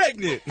 May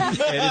pregnant. And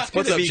it's going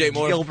What's to up, be Jay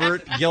Moore?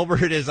 Gilbert.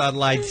 Gilbert is on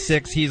line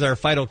 6. He's our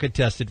final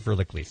contestant for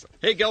Lick Lisa.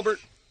 Hey, Gilbert.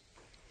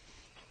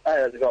 Hi,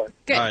 how's it going?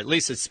 Good. All right,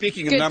 Lisa.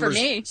 Speaking of Good for numbers,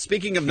 me.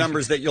 speaking of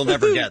numbers that you'll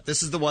never get,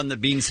 this is the one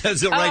that Bean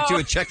says he'll write you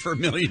a check for $1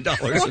 million.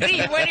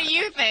 What do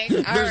you think?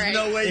 All There's right.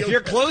 no way If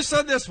you're close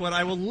on this one,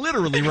 I will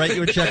literally write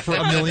you a check for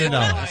 $1 million.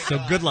 So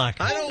good luck.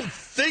 I don't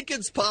think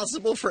it's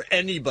possible for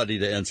anybody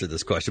to answer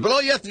this question, but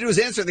all you have to do is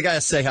answer. The guy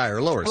has to say higher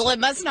or lower. Well, it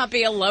must not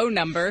be a low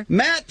number.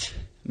 Matt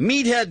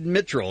Meathead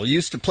Mitchell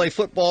used to play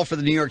football for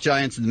the New York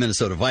Giants and the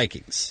Minnesota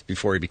Vikings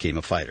before he became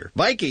a fighter.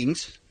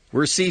 Vikings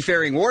were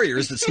seafaring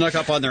warriors that snuck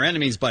up on their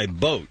enemies by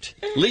boat.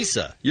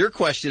 Lisa, your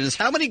question is,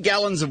 how many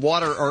gallons of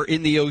water are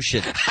in the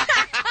ocean?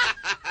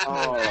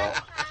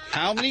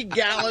 How many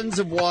gallons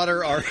of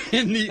water are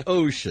in the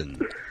ocean?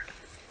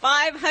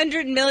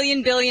 500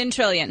 million billion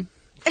trillion.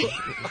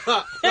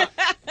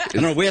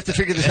 No, we have to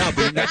figure this out.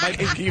 That might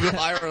be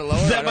higher or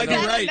lower. That might be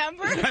Is that right. a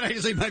number? That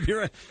actually might be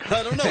right.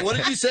 I don't know. What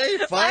did you say?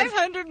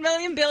 500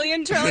 million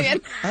billion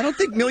trillion. I don't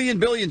think million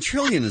billion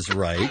trillion is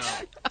right.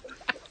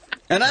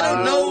 And I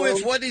don't know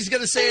if what he's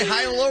going to say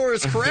high or lower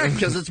is correct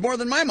because it's more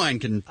than my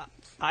mind can.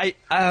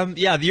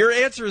 Yeah, your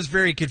answer is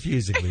very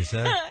confusing,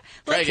 Lisa.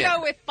 Let's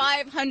go with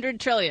 500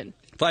 trillion.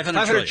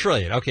 500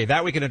 trillion. Okay,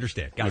 that we can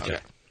understand. Gotcha.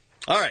 Okay.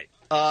 All right.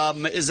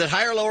 Is it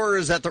higher or lower, or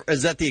is that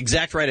the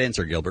exact right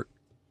answer, Gilbert?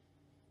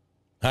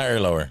 Higher or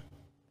lower?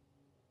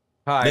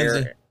 Higher.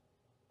 Lindsay?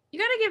 You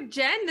got to give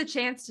Jen the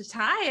chance to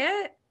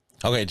tie it.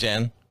 Okay,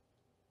 Jen.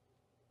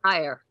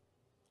 Higher.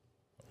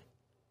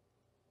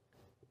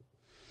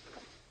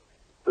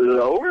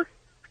 Lower?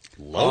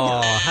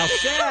 Oh, how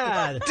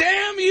sad.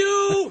 Damn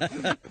you!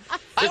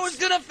 I was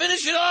going to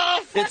finish it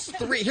off. It's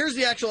three. Here's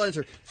the actual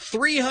answer: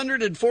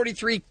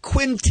 343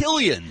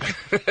 quintillion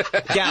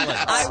gallons.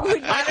 I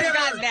would not have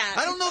gotten that.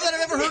 I don't know that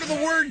I've ever heard of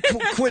the word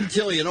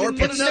quintillion, or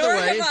put another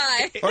way.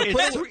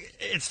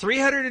 It's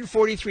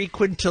 343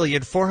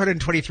 quintillion,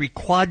 423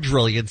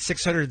 quadrillion,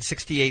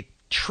 668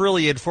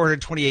 trillion,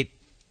 428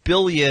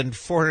 billion,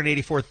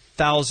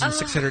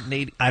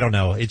 484,680. I don't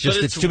know. It's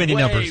just it's too many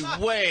numbers.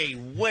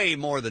 Way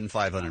more than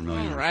 500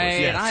 million. All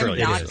right, Yeah, I'm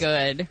trillion. not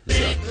good.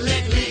 Lick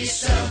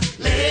Lisa,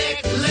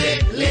 lick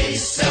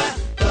Lisa,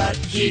 but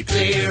keep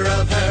clear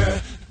of her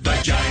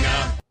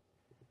vagina.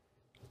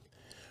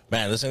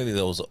 Man, listening to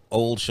those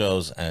old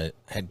shows, I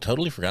had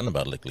totally forgotten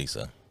about Lick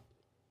Lisa.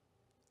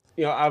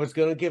 You know, I was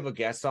going to give a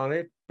guess on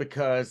it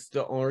because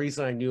the only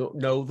reason I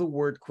know the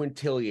word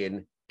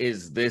quintillion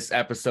is this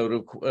episode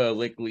of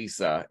Lick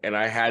Lisa, and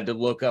I had to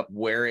look up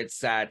where it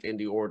sat in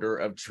the order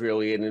of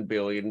trillion and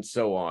billion and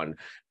so on,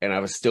 and I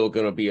was still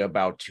going to be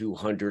about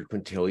 200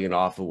 quintillion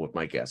off of what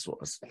my guess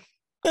was.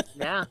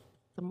 Yeah.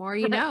 The more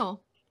you know.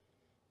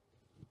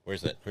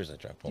 Where's that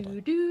drop? Hold on.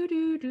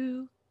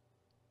 Do.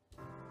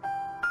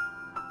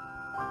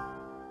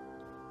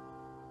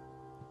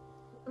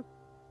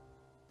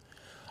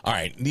 All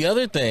right. The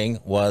other thing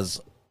was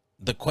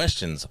the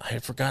questions. I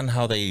had forgotten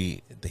how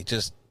they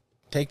just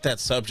take that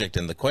subject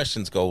and the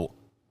questions go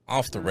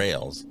off the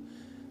rails.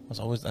 That's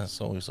always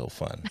so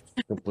fun.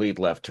 Complete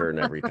left turn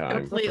every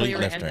time. Completely Complete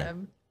left turn.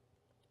 random.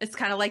 It's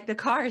kind of like the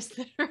cars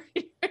that are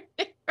here.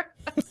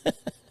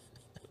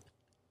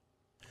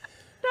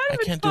 I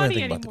can't do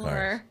anything about the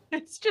cars.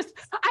 It's just,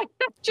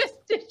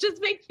 it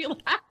just makes me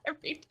laugh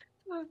every time.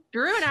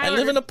 Drew and I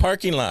live in a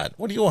parking lot.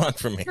 What do you want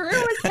from me? Drew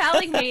was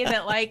telling me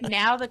that like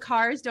now the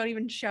cars don't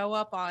even show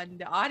up on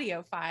the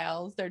audio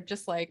files. They're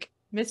just like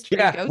mystery.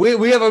 Yeah, ghost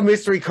we have a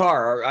mystery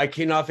car. I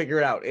cannot figure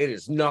it out. It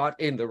is not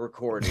in the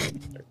recording.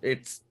 but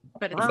it's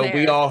but there.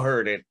 we all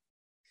heard it.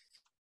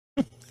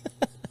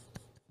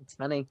 It's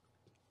funny.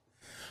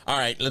 All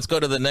right, let's go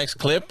to the next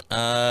clip.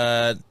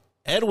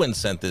 Edwin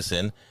sent this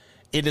in.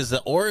 It is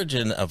the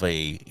origin of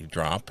a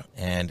drop,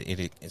 and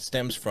it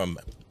stems from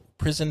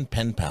prison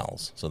pen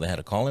pals. So they had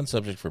a call-in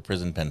subject for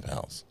prison pen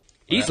pals.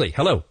 Easily.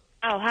 Hello.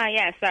 Oh, hi.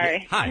 Yeah,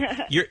 sorry.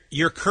 Hi.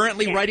 You're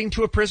currently Yeah. writing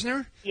to a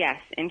prisoner? Yes,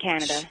 in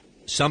Canada.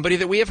 Somebody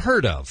that we have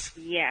heard of.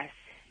 Yes.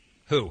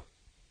 Who?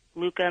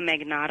 Luca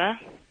Magnotta.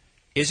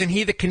 Isn't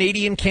he the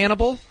Canadian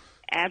cannibal?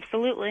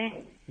 Absolutely.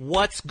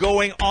 What's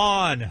going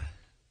on?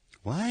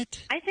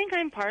 What? I think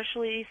I'm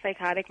partially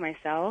psychotic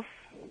myself.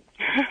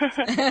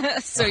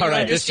 So you All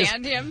right,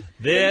 understand him?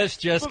 This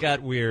just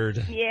got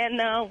weird. Yeah,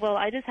 no, well,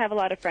 I just have a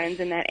lot of friends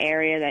in that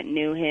area that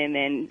knew him,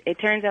 and it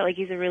turns out like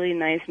he's a really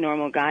nice,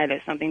 normal guy that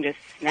something just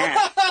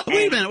snapped.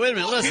 Wait a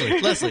minute,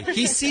 Leslie.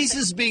 He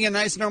ceases being a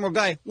nice, normal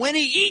guy when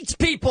he eats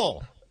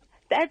people.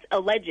 That's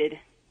alleged.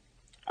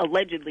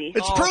 Allegedly.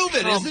 It's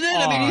proven, isn't it?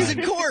 I mean, he's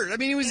in court. I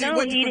mean, he was. No,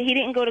 he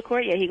didn't go to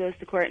court yet. He goes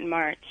to court in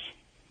March.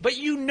 But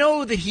you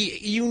know that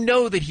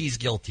he's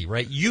guilty,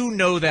 right? You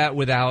know that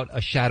without a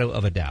shadow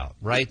of a doubt,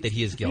 right? That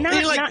he is guilty. Not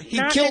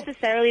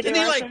necessarily. There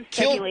are some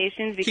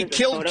speculations because he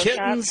killed of Photoshop.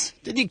 kittens.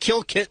 Did he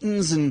kill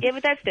kittens? And Yeah,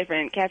 but that's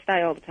different. Cats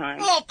die all the time.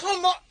 oh,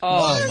 come on!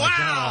 Oh my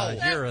God,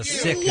 you're a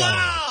sicko.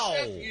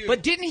 Wow!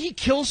 But didn't he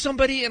kill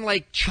somebody and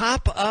like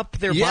chop up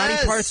their body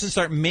parts and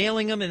start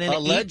mailing them and then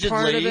eat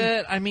part of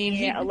it? I mean,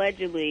 yeah,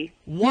 allegedly.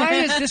 Why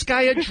is this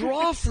guy a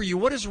draw for you?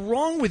 What is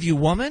wrong with you,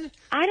 woman?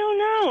 I don't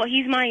know.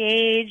 He's my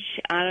age.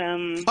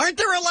 Aren't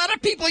there a lot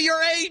of people your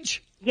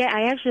age? Yeah,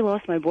 I actually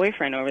lost my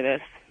boyfriend over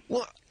this.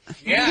 Well,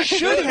 you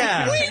should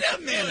have. Wait a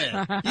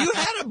minute. You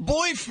had a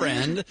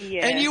boyfriend,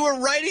 Yeah. and you were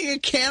writing a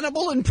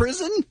cannibal in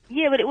prison?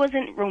 Yeah, but it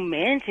wasn't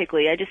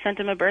romantically. I just sent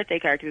him a birthday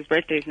card because his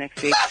birthday's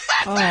next week.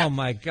 Oh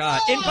my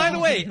God! And by the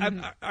way,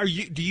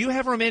 do you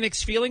have romantic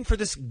feeling for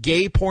this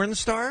gay porn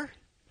star?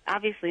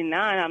 Obviously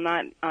not. I'm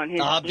not on his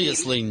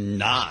Obviously team.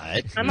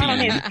 not. I'm not on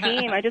his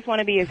team. I just want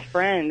to be his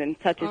friend and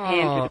touch his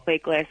hand through the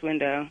plate glass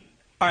window.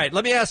 All right,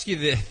 let me ask you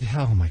this.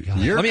 Oh my God!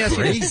 You're let me ask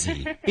crazy.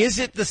 you this. Is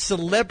it the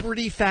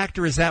celebrity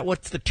factor? Is that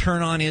what the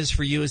turn on is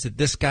for you? Is that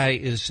this guy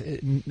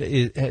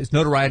has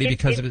notoriety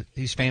because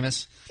he's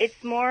famous?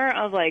 It's more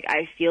of like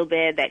I feel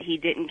bad that he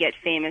didn't get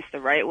famous the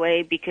right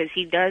way because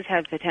he does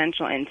have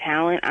potential and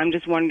talent. I'm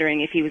just wondering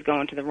if he was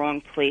going to the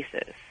wrong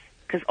places.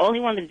 Because all he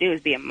wanted to do was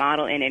be a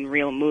model in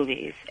real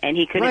movies, and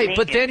he couldn't. Right,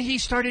 but then he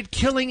started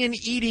killing and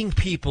eating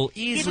people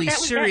easily. Yeah,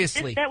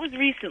 Seriously, that was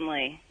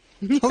recently.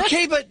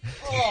 Okay, but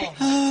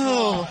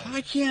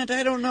I can't.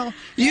 I don't know.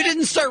 You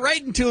didn't start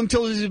writing to him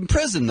until he was in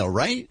prison, though,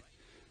 right?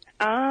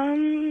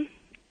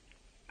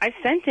 I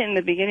sent it in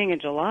the beginning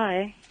of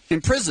July.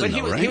 In prison, but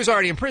though, right? He was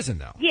already in prison,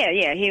 though.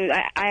 Yeah. He was.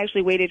 I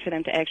actually waited for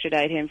them to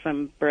extradite him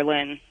from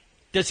Berlin.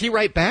 Does he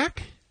write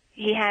back?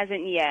 He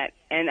hasn't yet,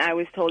 and I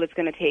was told it's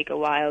going to take a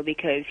while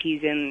because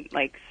he's in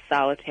like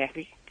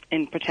solitary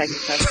in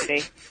protective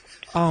custody.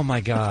 Oh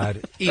my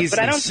God! Easily,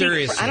 But I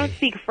seriously. I don't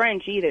speak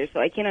French either, so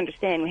I can't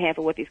understand half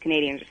of what these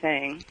Canadians are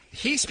saying.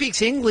 He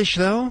speaks English,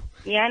 though.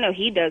 Yeah, I know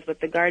he does,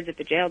 but the guards at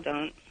the jail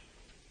don't.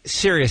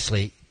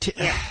 Seriously,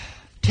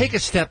 take a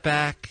step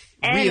back,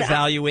 And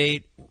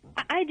reevaluate.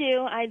 I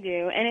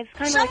do, and it's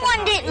kind of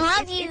Someone didn't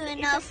love you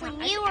enough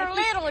when you were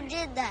little,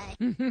 did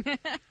they?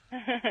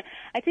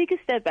 I take a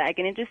step back,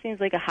 and it just seems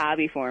like a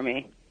hobby for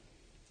me.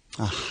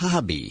 A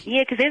hobby?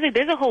 Yeah, because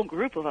there's a whole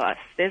group of us.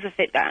 There's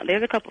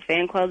a couple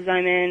fan clubs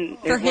I'm in.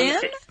 For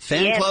him?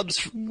 Fan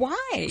clubs?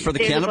 Why? For the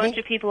There's cannibal? a bunch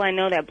of people I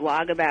know that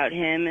blog about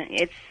him.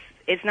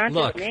 It's not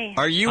Look, just me.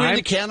 Are you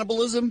into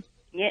cannibalism?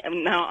 Yeah,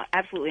 no,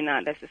 absolutely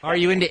not. That's Are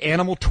you into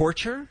animal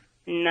torture?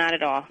 Not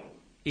at all.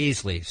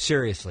 Easily,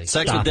 seriously.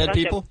 Sex Stop with dead Such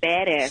people? a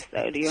badass,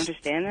 though. Do you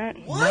understand that?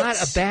 Not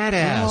a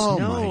badass. Oh,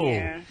 no.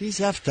 my. He's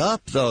effed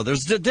up, though.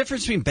 There's the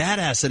difference between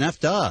badass and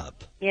effed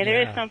up. Yeah,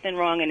 there is something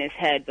wrong in his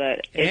head,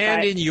 but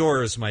And in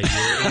yours, my dear.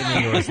 And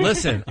in yours.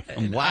 Listen.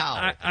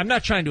 Wow. I'm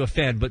not trying to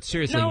offend, but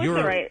seriously, No, it's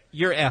all right.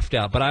 you're effed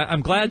up. But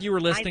I'm glad you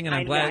were listening, and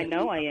I'm glad. I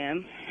know I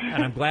am.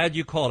 And I'm glad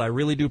you called. I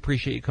really do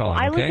appreciate you calling.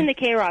 I okay? listened to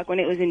K-Rock when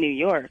it was in New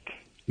York,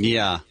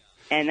 Yeah.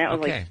 and that was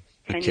Okay. like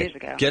 10 years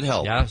ago. Get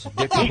help. Yeah, it's a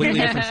completely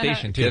different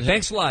station, too.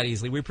 Thanks a lot,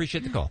 Easley. We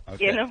appreciate the call.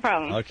 Yeah, no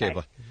problem. Okay, Bye.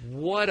 but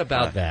What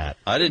about that?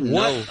 I didn't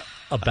know.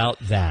 About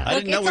that? I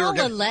Look, didn't know it's we were all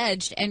gonna,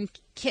 alleged, and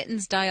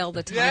kittens die all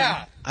the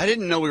time. I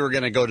didn't know we were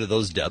going to go to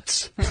those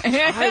depths.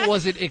 I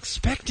wasn't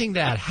expecting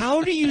that.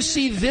 How do you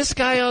see this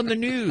guy on the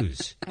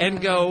news and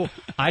go,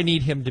 I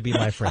need him to be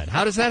my friend?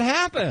 How does that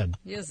happen?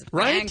 Yes,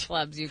 Right? fan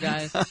clubs, you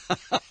guys.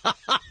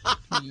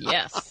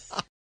 Yes.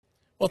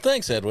 Well,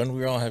 thanks, Edwin.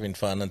 We were all having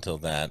fun until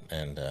that,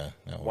 and now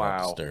we're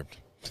all disturbed.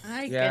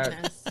 My Yeah.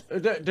 goodness.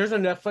 There's a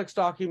Netflix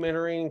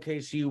documentary in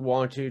case you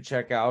want to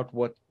check out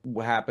what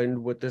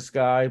happened with this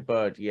guy.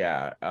 But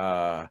yeah,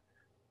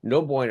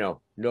 no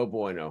bueno. No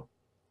bueno.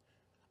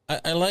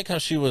 I like how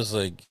she was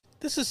like,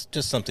 this is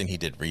just something he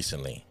did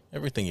recently.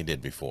 Everything he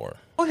did before.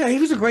 Oh yeah, he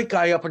was a great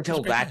guy up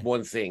until that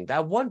one thing.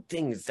 That one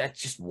thing that's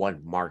just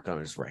one mark on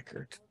his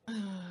record.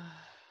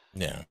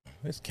 Yeah,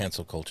 it's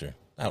cancel culture.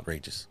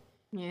 Outrageous.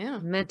 Yeah.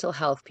 Mental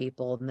health,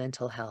 people.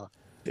 Mental health.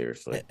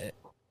 Seriously.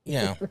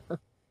 Yeah.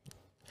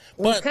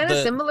 Well, it's kind of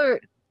similar.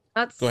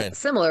 Not Go ahead.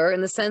 similar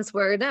in the sense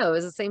where no,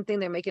 it's the same thing.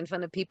 They're making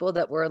fun of people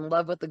that were in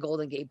love with the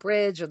Golden Gate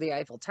Bridge or the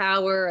Eiffel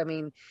Tower. I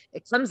mean,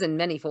 it comes in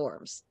many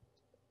forms.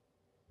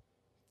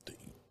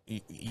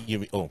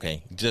 You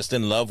okay? Just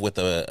in love with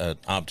an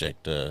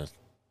object. Many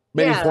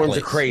Yeah. forms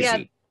of Place.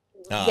 crazy.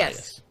 Yeah. Ah,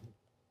 Yes.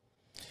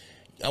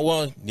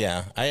 Well,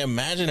 yeah. I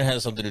imagine it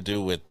has something to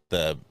do with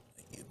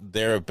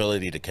their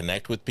ability to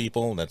connect with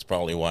people. That's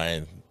probably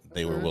why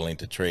they were willing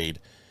to trade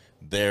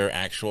their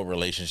actual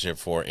relationship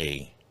for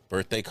a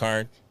birthday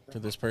card to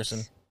this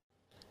person.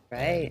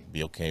 Right.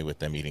 Be okay with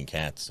them eating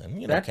cats.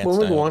 And That cats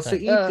woman die all wants the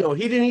to time. eat. No,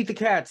 he didn't eat the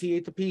cats. He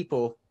ate the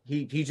people.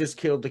 He just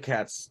killed the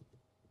cats.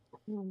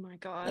 Oh my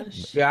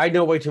gosh. Yeah, I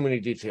know way too many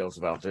details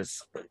about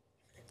this.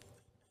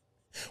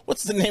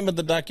 What's the name of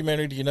the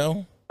documentary? Do you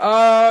know?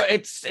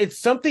 It's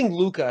something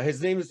Luca.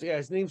 His name's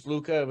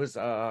Luca. It was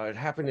it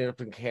happened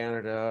up in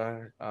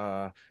Canada.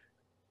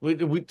 We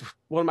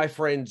one of my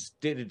friends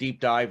did a deep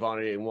dive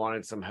on it and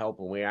wanted some help,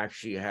 and we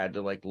actually had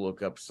to like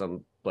look up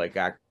some like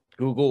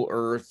Google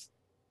Earth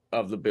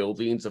of the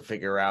buildings to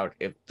figure out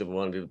if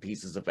one of the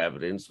pieces of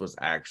evidence was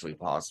actually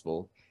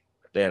possible.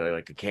 They had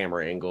like a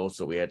camera angle,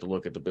 so we had to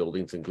look at the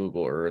buildings in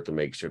Google Earth to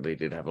make sure they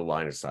did have a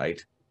line of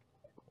sight.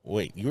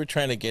 Wait, you were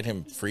trying to get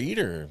him freed,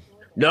 or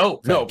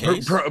no,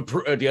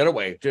 the other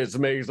way. Just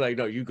amazing. Like,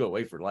 no, you go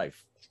away for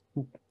life.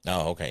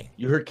 Oh, okay.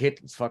 You heard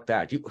kittens? Fuck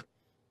that.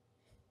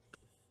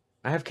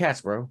 I have cats,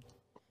 bro.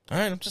 All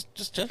right, I'm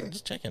just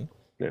checking.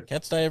 Yeah.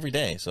 Cats die every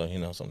day, so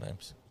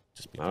sometimes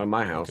just be not in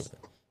my house.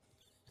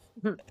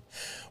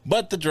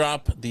 But the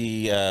drop,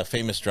 the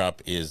famous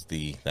drop, is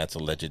that's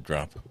alleged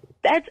drop.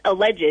 That's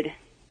alleged.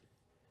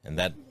 And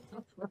that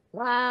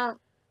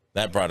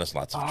brought us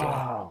lots of joy.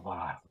 Oh,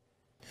 wow.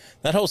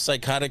 That whole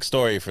psychotic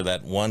story for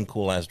that one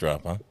cool ass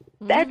drop, huh?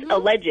 That's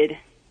alleged.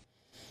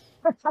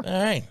 All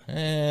right,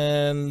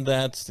 and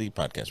that's the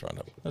podcast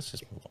roundup. Let's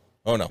just move on.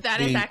 Oh no,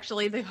 That is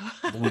actually the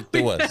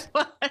it was.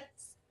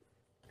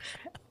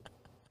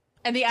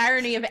 And the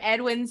irony of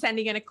Edwin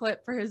sending in a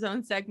clip for his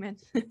own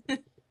segment.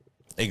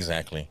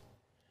 Exactly.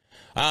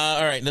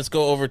 All right, let's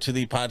go over to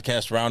the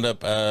podcast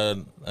roundup.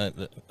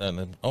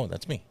 Oh,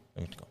 that's me.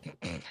 Let me go.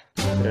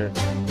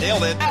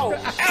 Nailed it. Ow, ow,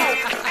 ow,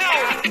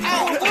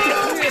 ow.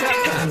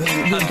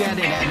 You get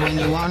it, Edwin.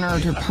 You want her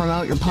to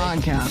promote your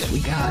podcast. We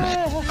got it.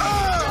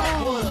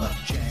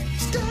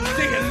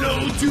 Say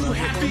hello to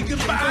happy,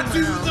 goodbye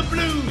to the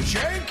blue.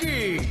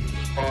 Shanky.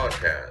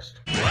 Podcast.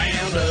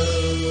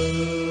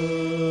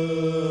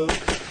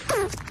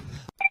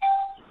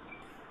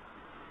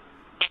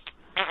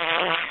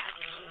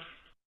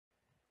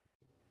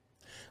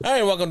 All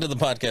right, welcome to the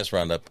podcast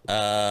roundup.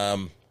 I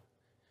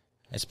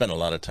spent a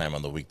lot of time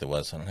on the week that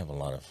was. So I don't have a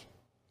lot of,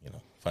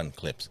 fun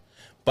clips.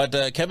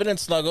 But Kevin and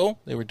Sluggo,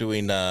 they were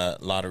doing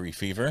Lottery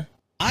Fever.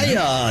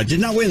 I did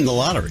not win the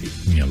lottery.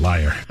 You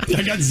liar.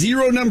 I got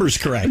 0 numbers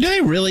correct. Do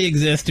they really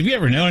exist? Have you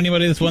ever known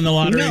anybody that's won the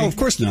lottery? No, of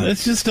course not.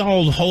 It's just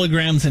all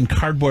holograms and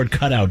cardboard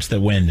cutouts that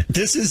win.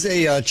 This is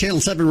a Channel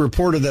 7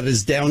 reporter that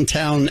is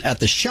downtown at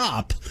the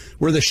shop,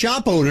 where the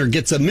shop owner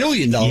gets $1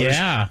 million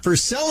for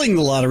selling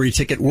the lottery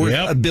ticket worth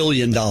 $1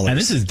 billion. And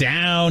this is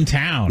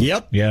downtown.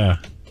 Yep. Yeah.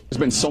 There's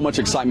been so much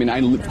excitement.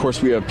 Of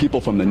course, we have people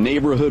from the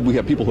neighborhood. We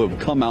have people who have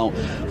come out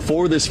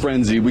for this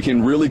frenzy. We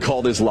can really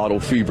call this Lotto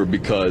Fever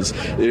because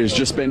it has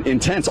just been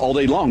intense all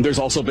day long. There's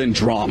also been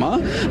drama.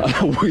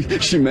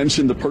 She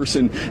mentioned the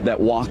person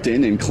that walked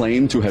in and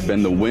claimed to have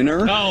been the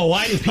winner. Oh,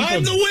 why do people...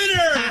 I'm the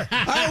winner!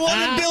 I won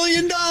 $1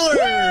 billion!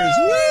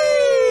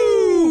 Woo!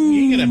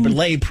 You're going to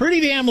lay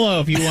pretty damn low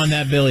if you won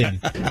that billion.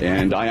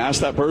 And I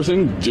asked that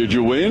person, did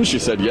you win? She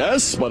said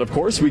yes, but of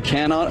course we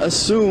cannot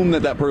assume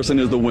that person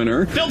is the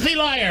winner. Filthy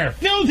liar!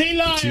 Filthy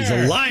liar! She's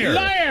a liar!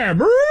 Liar!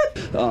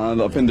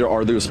 And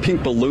there's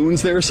pink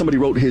balloons there. Somebody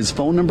wrote his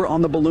phone number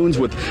on the balloons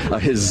with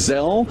his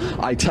Zelle.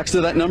 I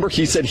texted that number.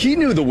 He said he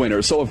knew the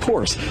winner. So, of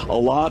course, a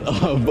lot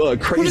of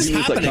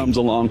craziness that comes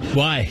along.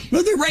 Why?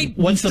 Well, they're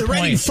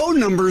writing phone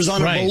numbers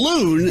on a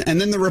balloon,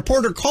 and then the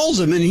reporter calls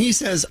him, and he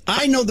says,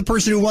 I know the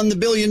person who won the $1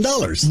 billion.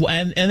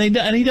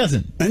 And he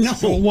doesn't. No.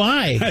 Well,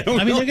 why?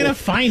 I mean, they're going to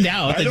find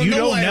out that you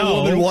don't know.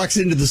 A woman walks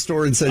into the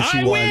store and says she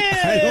won. Win!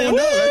 I don't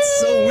know.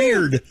 That's so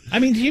weird. I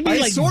mean, you'd be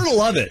I sort of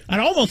love it. I'd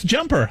almost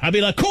jump her. I'd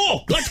be like,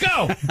 cool, let's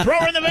go. Throw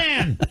her in the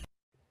van.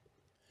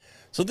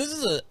 So this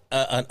is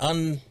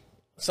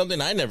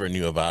something I never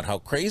knew about, how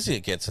crazy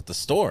it gets at the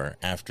store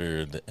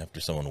after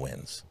someone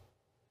wins.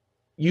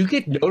 You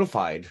get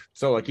notified.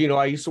 So,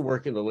 I used to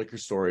work in the liquor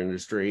store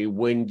industry.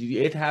 When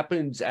it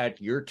happens at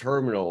your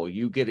terminal,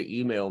 you get an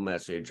email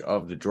message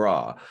of the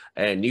draw,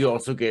 and you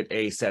also get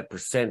a set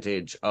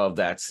percentage of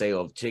that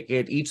sale of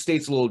ticket. Each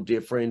state's a little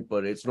different,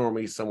 but it's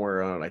normally somewhere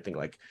around, I think,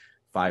 like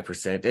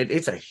 5%.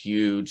 It's a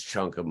huge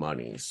chunk of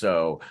money.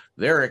 So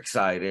they're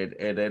excited.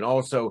 And then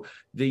also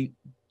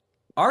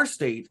our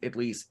state, at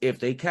least, if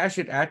they cash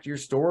it at your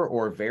store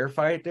or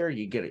verify it there,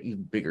 you get an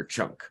even bigger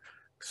chunk.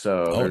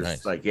 So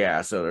nice.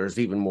 So there's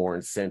even more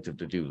incentive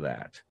to do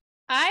that.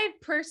 I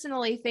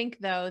personally think,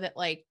 though, that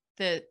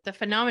the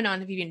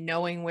phenomenon of even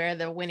knowing where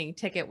the winning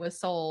ticket was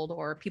sold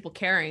or people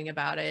caring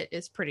about it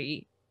is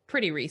pretty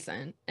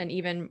recent, and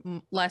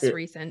even less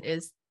recent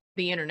is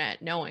the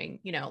internet knowing,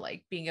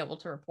 being able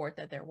to report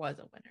that there was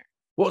a winner.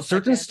 Well,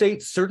 certain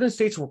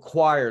states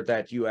require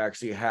that you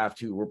actually have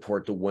to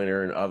report the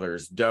winner, and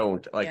others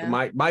don't.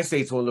 My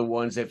state's one of the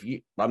ones,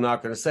 I'm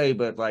not going to say,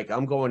 but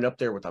I'm going up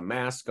there with a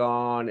mask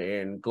on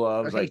and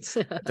gloves.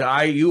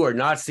 Right. You are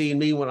not seeing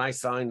me when I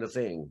sign the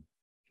thing.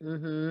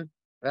 Mm-hmm.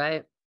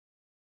 Right.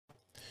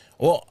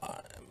 Well,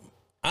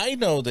 I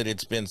know that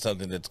it's been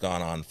something that's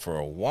gone on for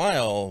a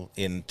while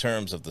in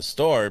terms of the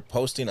store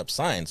posting up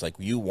signs like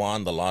you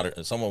won the lottery,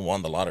 someone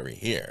won the lottery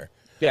here.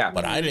 Yeah.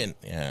 But I didn't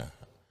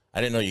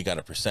know you got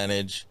a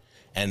percentage.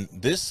 And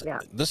this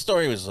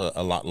story was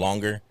a lot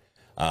longer.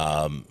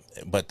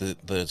 But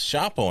the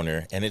shop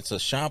owner, and it's a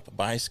shop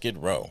by Skid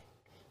Row.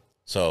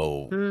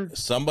 So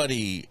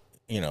somebody,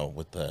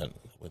 with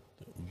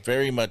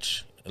very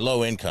much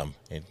low income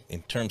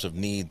in terms of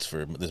needs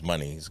for this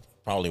money, he's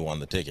probably won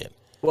the ticket.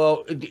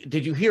 Well,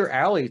 did you hear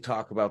Allie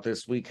talk about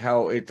this week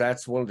how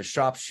that's one of the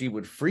shops she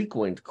would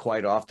frequent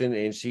quite often,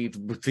 and she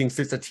thinks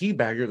it's a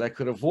teabagger that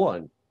could have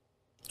won.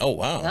 Oh,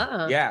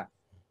 wow. Yeah.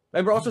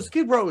 Remember, also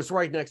Skid Row is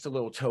right next to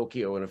Little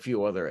Tokyo and a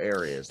few other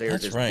areas. They're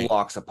just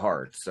blocks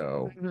apart.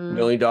 So $1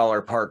 million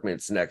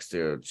apartments next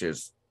to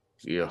just,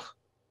 yeah.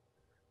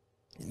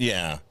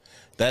 Yeah.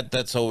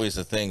 That's always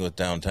the thing with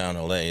downtown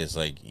LA is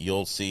like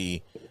you'll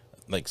see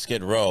like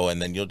Skid Row,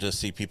 and then you'll just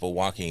see people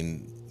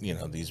walking,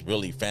 these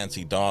really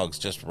fancy dogs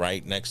just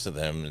right next to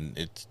them, and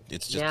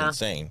it's just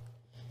insane.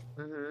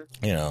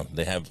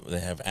 They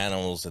have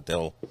animals that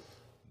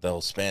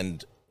they'll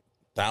spend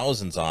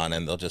thousands on,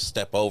 and they'll just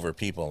step over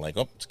people like,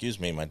 oh, excuse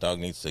me, my dog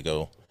needs to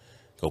go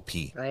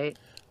pee. Right.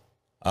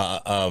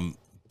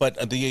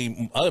 But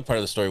the other part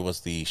of the story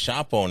was the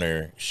shop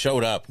owner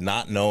showed up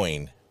not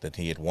knowing that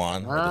he had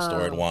won or the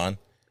store had won.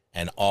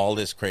 And all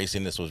this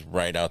craziness was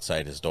right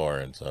outside his door.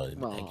 And so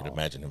I could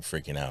imagine him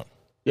freaking out.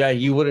 Yeah,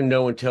 you wouldn't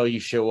know until you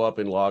show up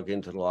and log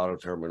into the lotto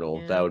terminal.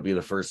 Yeah. That would be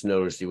the first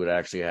notice you would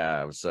actually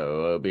have.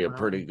 So it'll be a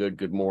pretty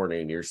good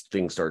morning. Your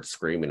thing starts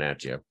screaming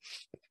at you.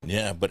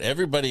 Yeah, but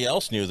everybody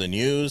else knew the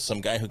news.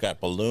 Some guy who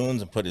got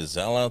balloons and put his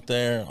Zelle out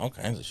there, all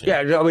kinds of shit.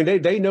 Yeah, I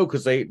mean, they know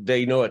because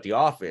they know at the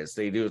office.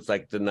 They do. It's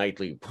like the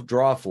nightly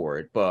draw for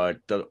it. But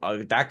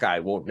that guy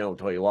won't know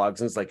until he logs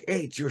in. It's like,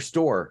 hey, it's your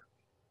store.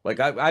 Like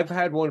I've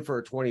had one for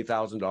a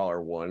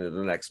 $20,000 one, and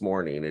the next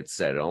morning it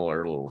said on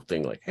our little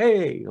thing like,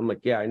 "Hey," I'm like,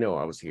 "Yeah, I know,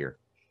 I was here."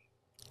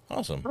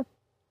 Awesome.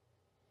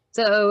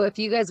 So if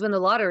you guys win the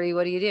lottery,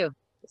 what do you do?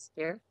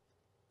 Disappear?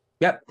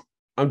 Yep,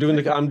 I'm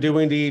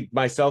doing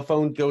my cell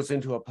phone goes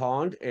into a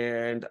pond,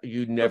 and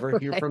you never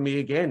hear from me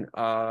again.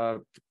 I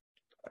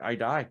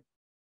die.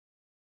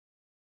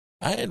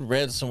 I had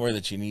read somewhere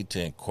that you need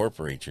to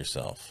incorporate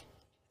yourself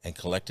and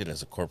collect it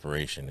as a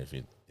corporation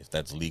if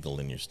that's legal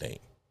in your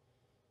state.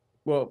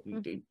 Well,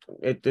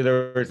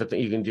 there is a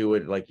thing you can do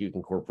it like you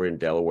can incorporate in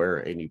Delaware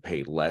and you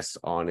pay less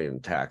on it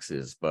in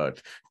taxes,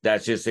 but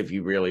that's just if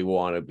you really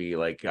want to be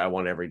like, I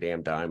want every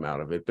damn dime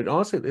out of it. But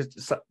honestly,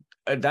 it's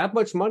that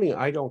much money,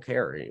 I don't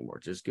care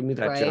anymore. Just give me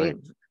that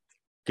giant,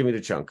 give me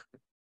the chunk.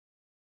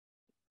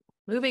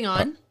 Moving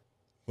on.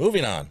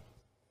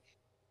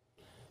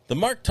 The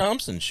Mark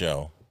Thompson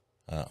Show,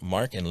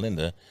 Mark and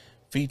Linda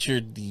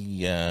featured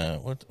the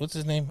what's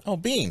his name? Oh,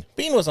 Bean.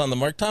 Bean was on the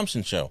Mark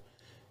Thompson Show.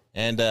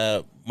 And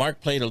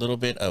Mark played a little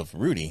bit of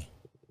Rudy.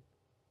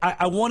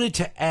 I wanted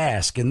to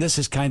ask, and this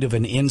is kind of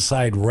an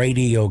inside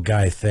radio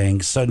guy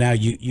thing. So now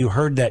you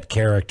heard that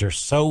character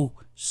so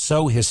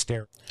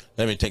hysterical.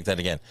 Let me take that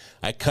again.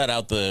 I cut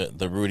out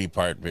the Rudy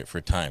part for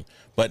time.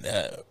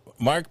 But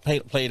Mark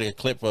played a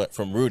clip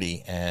from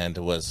Rudy and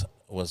was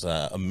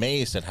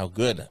amazed at how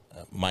good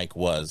Mike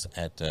was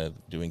at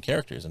doing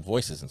characters and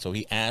voices. And so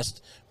he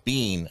asked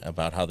Bean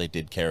about how they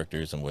did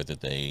characters and whether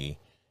they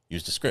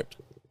used a script.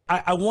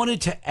 I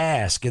wanted to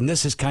ask, and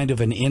this is kind of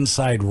an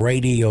inside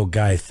radio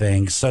guy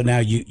thing. So now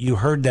you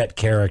heard that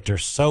character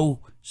so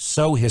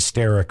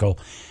hysterical.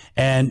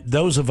 And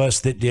those of us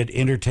that did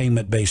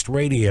entertainment-based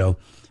radio,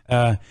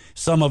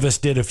 some of us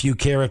did a few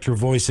character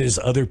voices.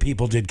 Other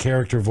people did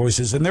character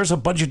voices. And there's a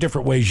bunch of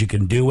different ways you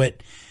can do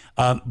it.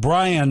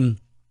 Brian,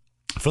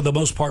 for the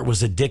most part,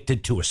 was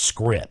addicted to a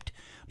script.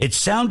 It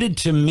sounded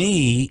to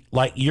me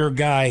like your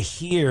guy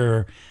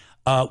here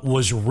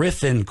was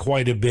riffing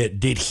quite a bit.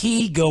 Did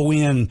he go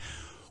in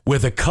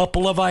with a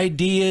couple of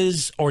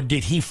ideas, or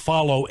did he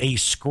follow a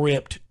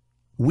script?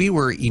 We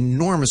were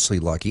enormously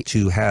lucky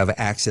to have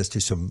access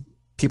to some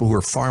people who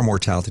are far more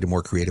talented and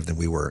more creative than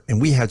we were.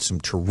 And we had some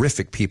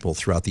terrific people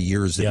throughout the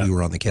years that we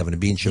were on the Kevin and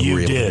Bean Show who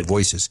were able to do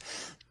voices.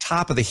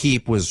 Top of the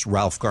heap was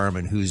Ralph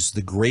Garman, who's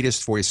the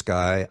greatest voice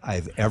guy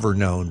I've ever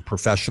known,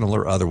 professional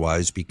or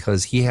otherwise,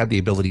 because he had the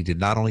ability to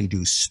not only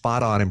do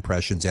spot-on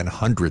impressions and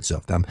hundreds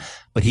of them,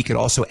 but he could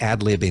also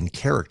ad-lib in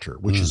character,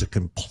 which is a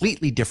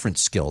completely different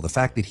skill. The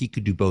fact that he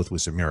could do both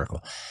was a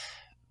miracle.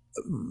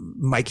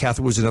 Mike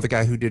Cather was another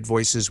guy who did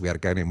voices. We had a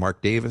guy named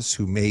Mark Davis,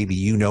 who maybe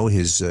you know,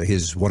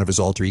 his one of his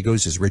alter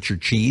egos is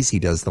Richard Cheese. He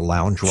does the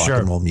lounge rock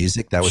and roll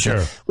music. That was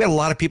it. We had a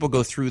lot of people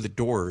go through the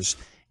doors,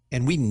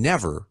 and we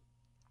never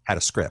had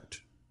a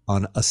script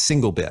on a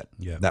single bit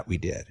that we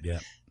did.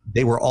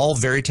 They were all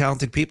very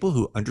talented people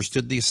who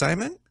understood the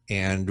assignment,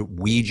 and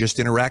we just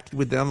interacted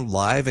with them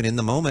live and in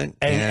the moment,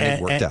 and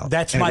it worked out.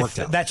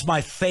 That's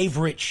my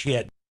favorite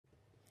shit.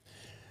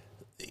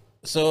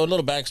 So a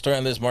little backstory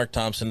on this. Mark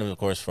Thompson, of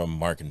course, from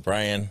Mark and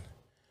Brian.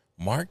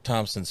 Mark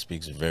Thompson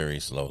speaks very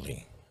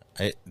slowly.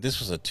 This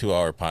was a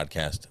 2-hour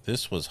podcast.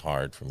 This was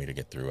hard for me to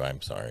get through.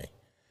 I'm sorry.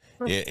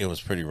 it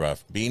was pretty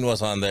rough. Bean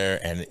was on there,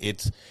 and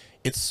it's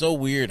so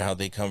weird how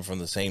they come from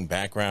the same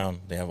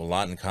background. They have a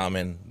lot in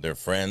common. They're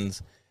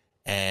friends,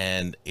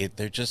 and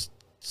they're just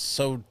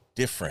so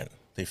different.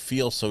 They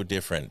feel so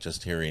different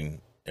just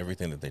hearing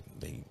everything that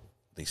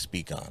they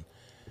speak on.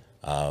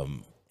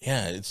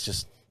 Yeah, it's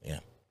just, yeah.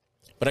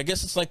 But I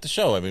guess it's like the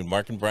show. I mean,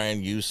 Mark and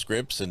Brian used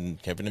scripts,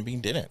 and Kevin and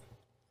Bean didn't.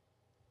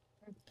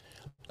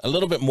 A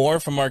little bit more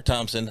from Mark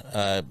Thompson.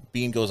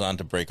 Bean goes on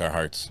to break our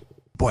hearts.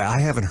 Boy, I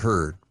haven't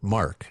heard,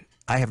 Mark,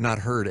 I have not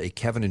heard a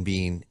Kevin and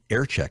Bean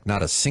air check,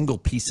 not a single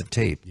piece of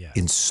tape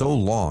in so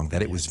long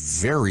that it was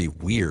very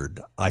weird.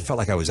 I felt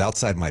like I was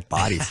outside my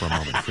body for a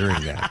moment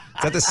hearing that.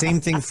 Is that the same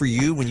thing for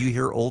you when you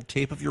hear old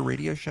tape of your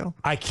radio show?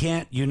 I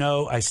can't,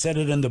 I said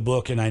it in the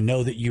book, and I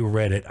know that you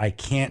read it. I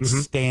can't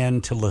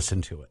stand to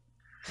listen to it.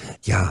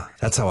 Yeah,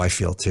 that's how I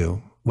feel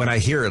too. When I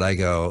hear it, I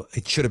go,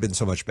 it should have been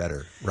so much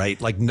better,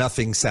 right? Like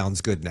nothing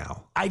sounds good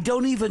now. I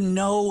don't even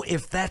know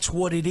if that's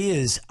what it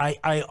is.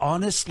 I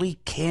honestly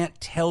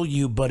can't tell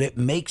you, but it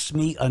makes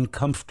me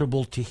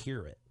uncomfortable to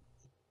hear it.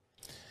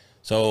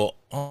 So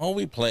all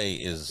we play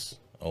is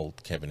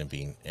old Kevin and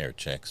Bean air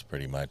checks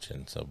pretty much.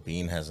 And so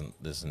Bean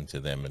hasn't listened to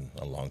them in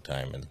a long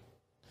time. And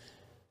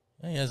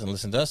he hasn't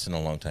listened to us in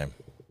a long time.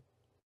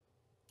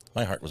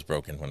 My heart was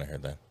broken when I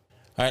heard that.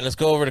 All right, let's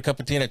go over to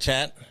Cupatina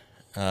chat.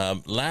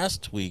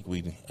 Last week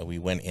we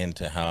went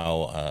into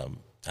how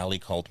Allie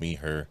called me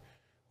her,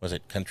 was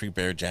it Country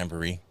Bear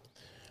Jamboree?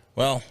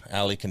 Well,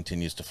 Allie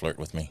continues to flirt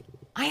with me.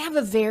 I have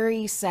a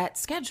very set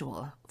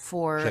schedule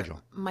for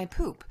my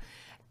poop.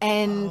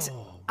 And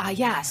so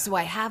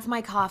I have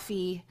my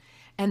coffee,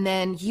 and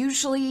then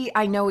usually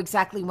I know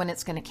exactly when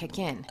it's going to kick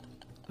in.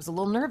 I was a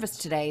little nervous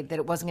today that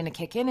it wasn't going to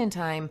kick in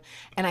time,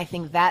 and I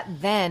think that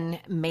then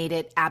made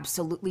it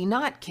absolutely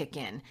not kick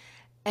in.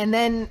 And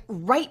then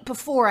right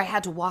before I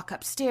had to walk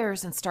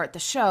upstairs and start the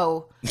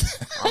show,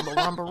 rumble,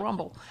 rumble,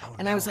 rumble.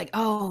 And I was like,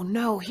 oh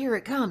no, here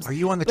it comes. Are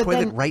you on the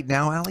toilet right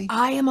now, Allie?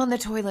 I am on the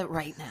toilet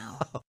right now.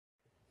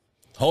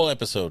 Whole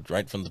episode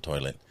right from the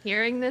toilet.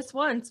 Hearing this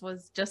once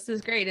was just as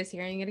great as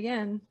hearing it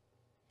again.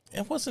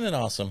 And wasn't it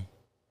awesome?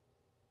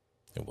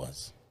 It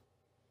was.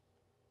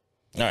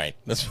 All right,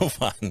 let's move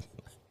on.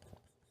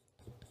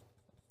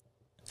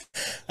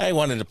 I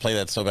wanted to play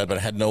that so bad, but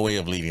I had no way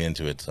of leading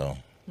into it, so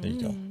there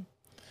you go.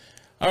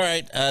 All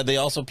right, they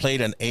also played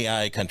an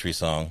AI country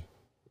song.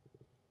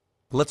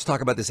 Let's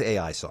talk about this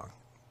AI song.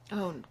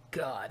 Oh,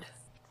 God.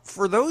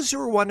 For those who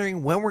are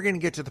wondering when we're going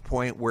to get to the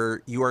point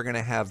where you are going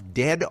to have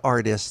dead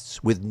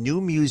artists with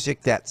new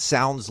music that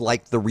sounds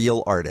like the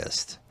real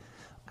artist,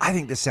 I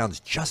think this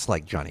sounds just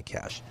like Johnny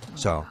Cash.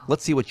 So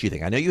let's see what you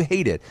think. I know you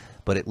hate it,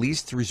 but at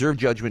least reserve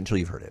judgment until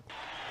you've heard it.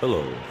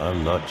 Hello,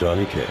 I'm not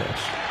Johnny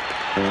Cash.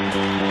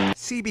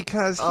 See,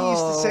 because he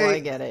used to say, I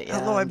get it. Yeah,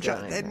 hello, I'm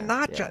Johnny.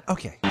 Not Johnny.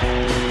 Okay.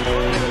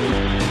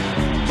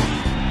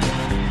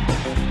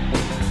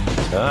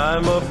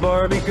 I'm a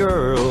Barbie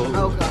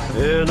girl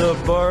in a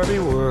Barbie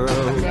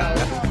world.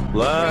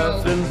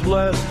 Life in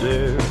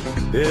plastic,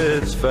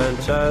 it's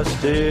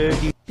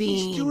fantastic.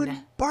 He's doing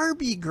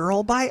Barbie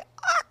Girl by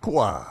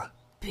Aqua.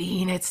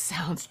 Bean, it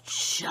sounds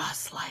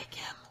just like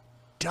him.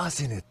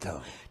 Doesn't it,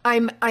 though?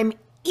 I'm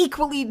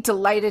equally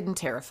delighted and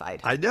terrified.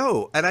 I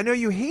know, and I know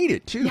you hate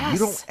it too.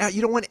 Yes.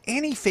 You don't want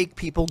any fake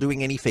people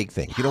doing any fake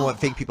things. You don't want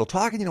fake people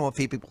talking. You don't want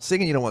fake people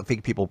singing. You don't want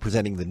fake people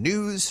presenting the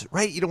news,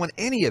 right? You don't want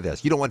any of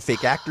this. You don't want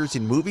fake actors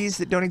in movies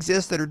that don't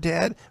exist that are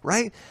dead,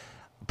 right?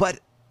 But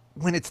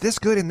when it's this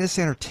good and this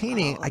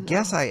entertaining, I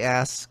guess I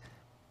ask,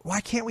 why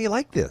can't we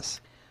like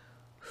this?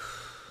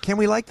 Can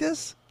we like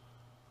this?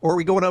 Or are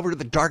we going over to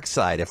the dark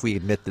side if we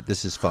admit that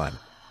this is fun?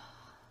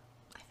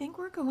 I think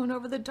we're going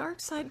over the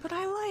dark side, but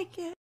I like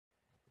it.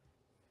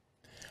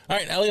 All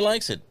right, Allie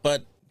likes it,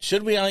 but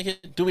should we like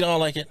it? Do we all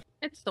like it?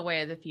 It's the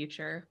way of the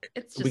future.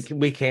 It's just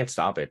we can't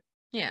stop it.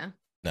 Yeah.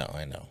 No,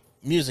 I know.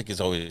 Music is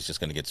always just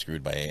going to get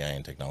screwed by AI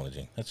and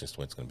technology. That's just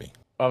what it's going to be.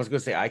 I was going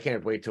to say, I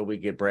can't wait till we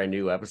get brand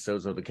new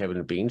episodes of the Kevin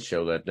and Bean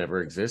show that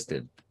never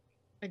existed.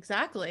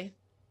 Exactly.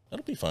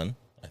 That'll be fun,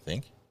 I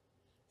think.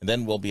 And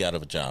then we'll be out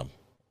of a job.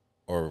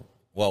 Or,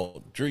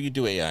 well, Drew, you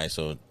do AI,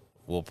 so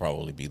we'll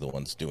probably be the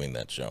ones doing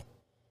that show.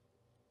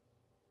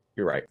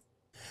 You're right.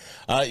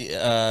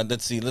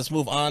 Let's see. Let's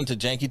move on to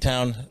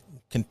Jankytown.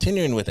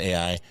 Continuing with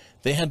AI,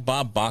 they had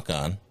Bob Bach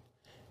on,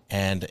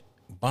 and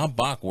Bob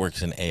Bach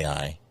works in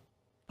AI.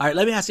 All right,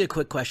 let me ask you a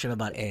quick question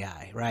about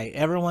AI, right?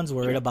 Everyone's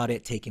worried about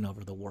it taking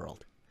over the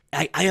world.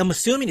 I am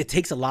assuming it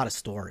takes a lot of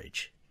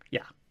storage.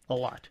 Yeah, a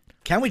lot.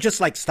 Can we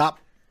just stop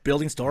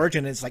building storage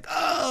and it's like,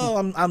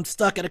 oh, I'm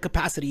stuck at a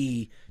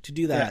capacity to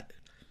do that?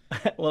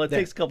 Yeah. Well, it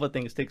takes a couple of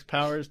things. It takes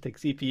powers,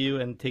 takes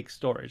CPU, and takes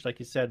storage, like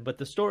you said. But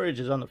the storage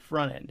is on the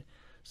front end.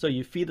 So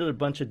you feed it a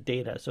bunch of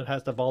data. So it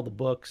has to have all the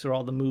books or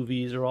all the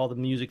movies or all the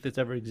music that's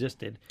ever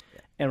existed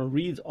and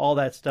reads all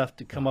that stuff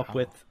to come up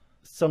with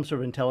some sort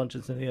of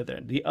intelligence on the other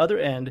end. The other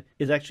end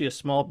is actually a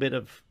small bit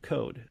of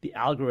code, the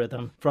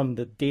algorithm from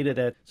the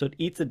data so it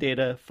eats the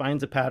data,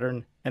 finds a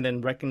pattern, and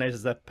then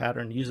recognizes that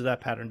pattern, uses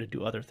that pattern to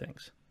do other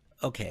things.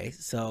 Okay,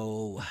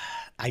 so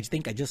I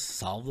think I just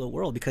solved the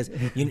world because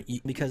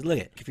because look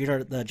at if you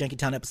heard the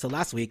Jenkintown episode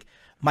last week,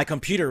 my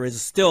computer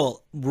is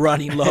still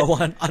running low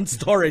on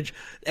storage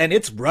and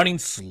it's running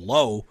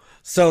slow.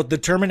 So the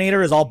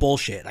Terminator is all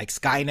bullshit, like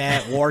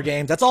Skynet, War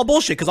Games. That's all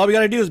bullshit because all we got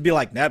to do is be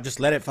like, nah, just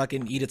let it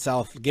fucking eat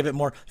itself,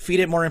 feed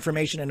it more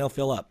information, and it'll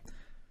fill up.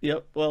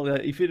 Yep.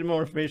 Well, you feed it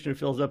more information, it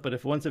fills up. But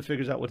if once it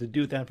figures out what to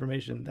do with that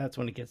information, that's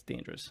when it gets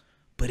dangerous.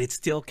 But it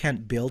still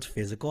can't build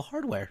physical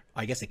hardware.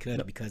 I guess it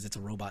could because it's a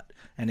robot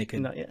and it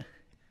can. Not yet.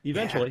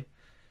 Eventually.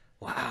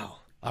 Yeah. Wow.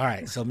 All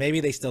right. So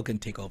maybe they still can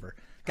take over.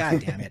 God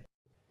damn it.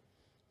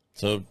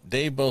 So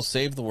they both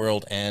saved the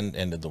world and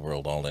ended the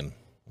world all in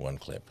one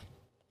clip.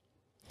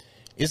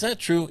 Is that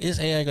true? Is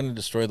AI going to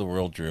destroy the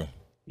world, Drew?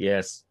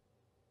 Yes.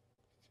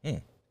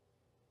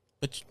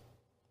 But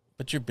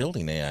you're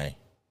building AI.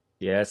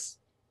 Yes.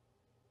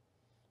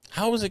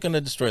 How is it going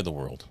to destroy the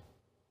world?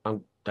 I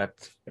don't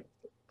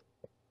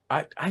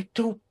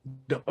know.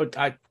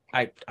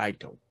 I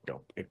don't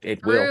know.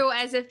 It will. Drew,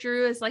 as if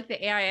Drew is like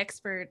the AI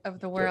expert of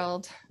the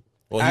world.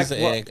 Well, he's the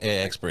AI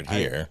expert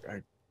here.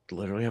 I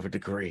literally have a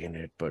degree in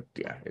it, but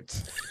yeah,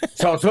 it's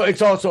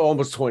also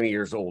almost 20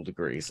 years old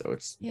degree, so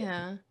it's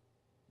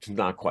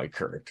not quite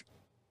current.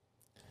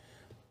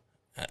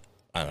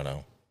 I don't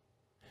know.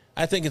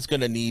 I think it's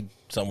going to need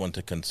someone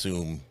to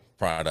consume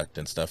product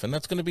and stuff, and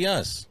that's going to be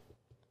us.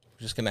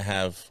 We're just going to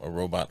have a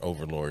robot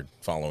overlord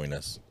following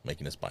us,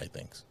 making us buy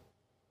things.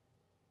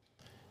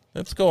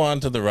 Let's go on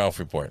to the Ralph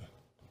Report.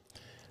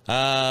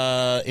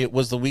 It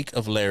was the week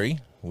of Larry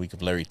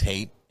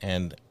Tate,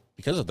 and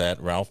because of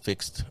that, Ralph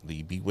fixed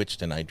the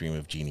Bewitched and I Dream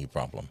of Jeannie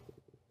problem.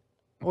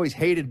 Always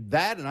hated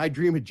that, and I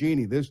Dream of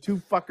Jeannie. Those two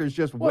fuckers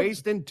just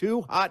wasting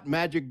two hot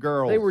magic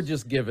girls. They were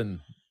just given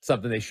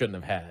something they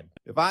shouldn't have had.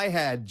 If I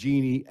had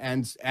Jeannie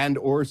and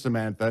or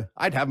Samantha,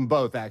 I'd have them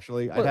both,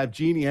 actually. I'd have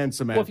Jeannie and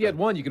Samantha. Well, if you had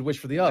one, you could wish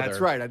for the other. That's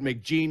right. I'd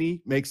make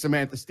Jeannie, make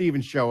Samantha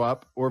Stevens show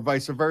up, or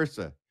vice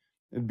versa.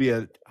 It'd be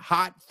a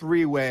hot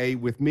three-way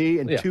with me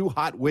and two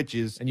hot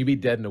witches. And you'd be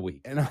dead in a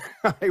week. And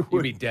I would.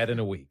 You'd be dead in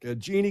a week.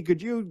 Jeannie,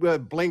 could you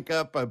blink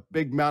up a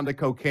big mound of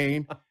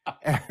cocaine?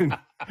 And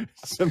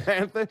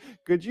Samantha,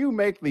 could you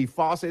make the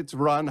faucets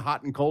run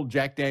hot and cold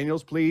Jack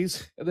Daniels,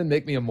 please? And then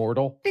make me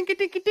immortal. Dinky,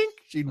 dinky, dink.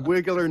 She'd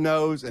wiggle her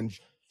nose and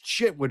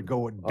shit would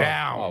go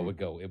down. Oh, it would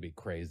go. It'd be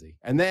crazy.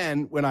 And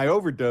then when I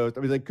overdosed, I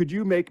was like, could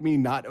you make me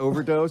not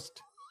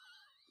overdosed?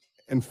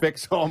 And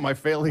fix all my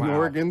failing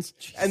organs.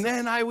 And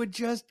then I would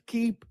just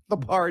keep the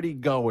party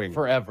going.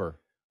 Forever.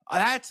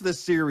 That's the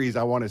series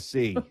I want to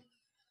see.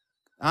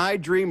 I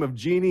Dream of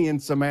Jeannie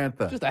and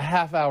Samantha. Just a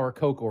half-hour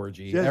coke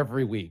orgy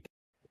every week.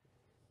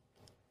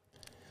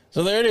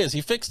 So there it is.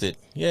 He fixed it.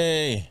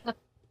 Yay.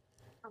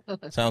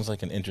 Sounds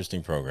like an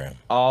interesting program.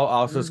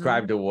 I'll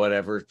subscribe to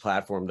whatever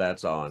platform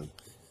that's on.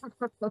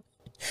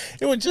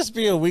 It would just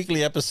be a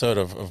weekly episode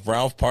of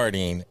Ralph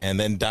partying and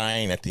then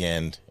dying at the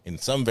end in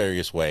some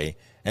various way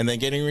and then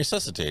getting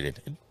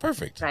resuscitated.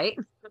 Perfect. Right?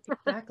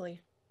 Exactly.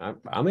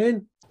 I'm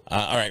in.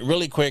 All right,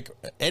 really quick.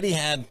 Eddie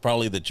had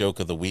probably the joke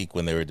of the week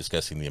when they were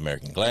discussing the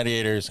American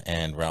Gladiators,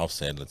 and Ralph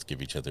said, let's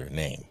give each other a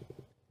name.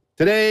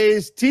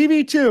 Today's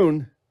TV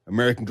tune,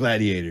 American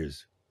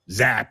Gladiators.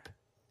 Zap.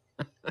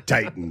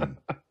 Titan.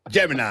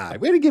 Gemini.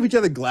 Way to give each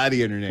other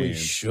gladiator names. We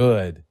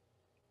should.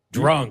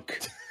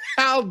 Drunk.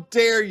 How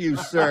dare you,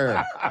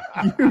 sir?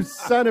 You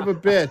son of a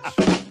bitch.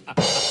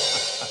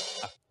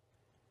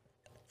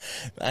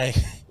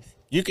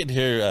 You could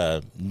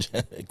hear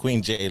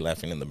Queen J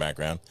laughing in the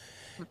background,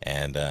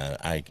 and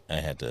I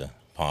had to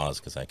pause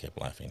because I kept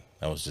laughing.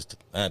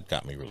 That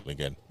got me really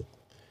good.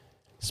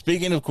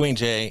 Speaking of Queen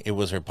J, it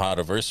was her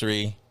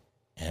podiversary,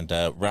 and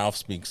Ralph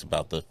speaks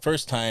about the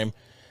first time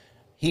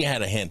he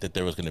had a hint that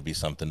there was going to be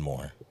something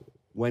more.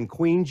 When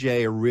Queen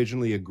J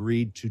originally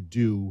agreed to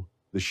do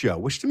the show,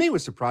 which to me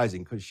was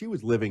surprising because she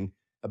was living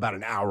about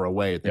an hour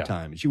away at the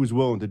time, and she was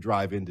willing to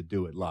drive in to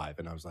do it live,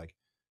 and I was like,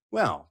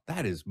 well,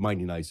 that is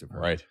mighty nice of her.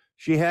 Right.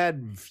 She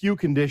had few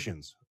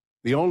conditions.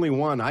 The only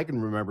one I can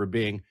remember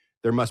being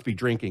there must be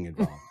drinking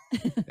involved.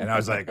 And I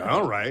was like,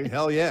 all right,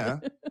 hell yeah.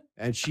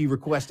 And she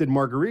requested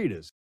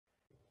margaritas.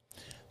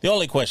 The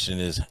only question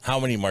is, how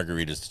many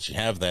margaritas did she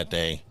have that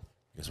day?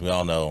 Because we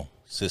all know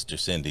Sister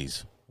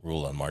Cindy's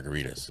rule on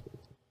margaritas.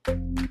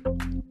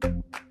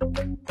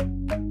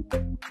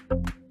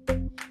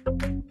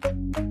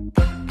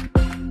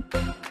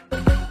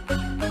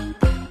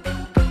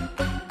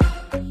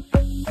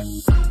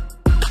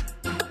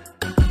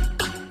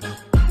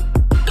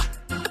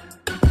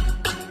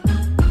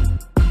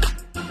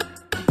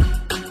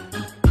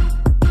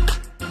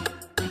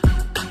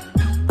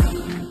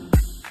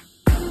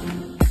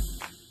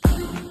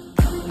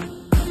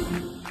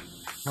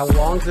 How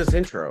long's this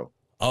intro?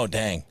 Oh,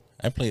 dang.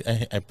 I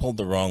pulled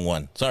the wrong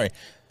one. Sorry.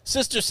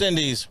 Sister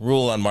Cindy's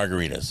rule on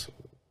margaritas.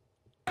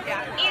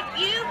 If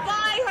you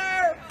buy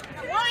her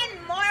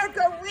one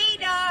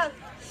margarita,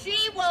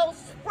 she will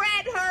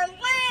spread her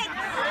legs.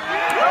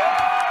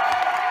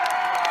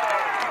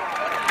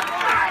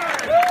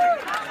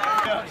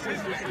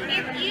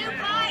 If you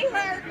buy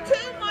her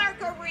two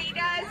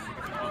margaritas,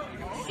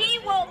 she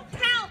will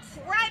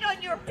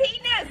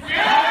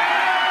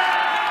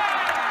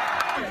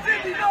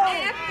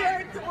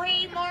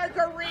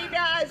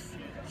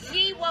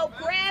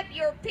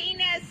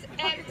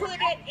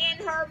it in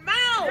her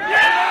mouth.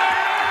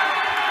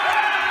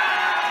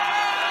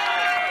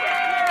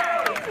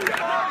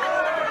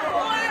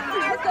 More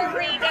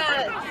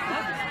margaritas.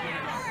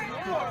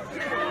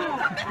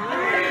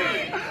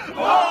 3,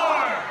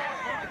 4.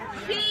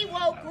 She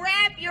will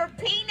grab your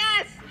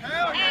penis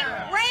and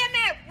ram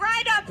it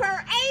right up her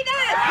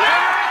anus.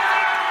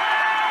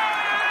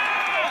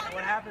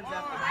 What happens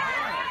after that?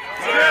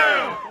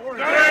 2,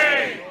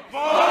 3, 4,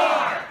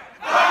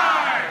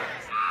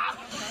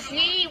 5.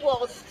 She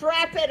will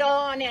strap it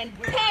on and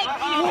peg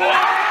you.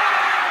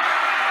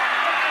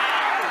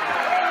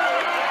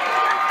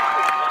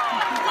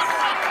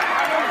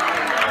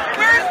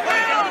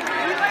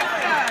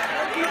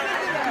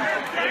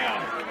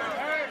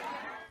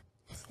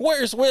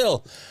 Where's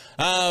Will?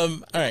 All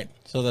right,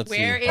 so that's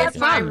Where is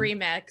my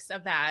remix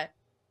of that?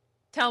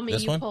 Tell me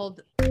This you one?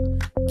 pulled.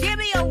 Give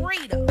me a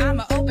Rita.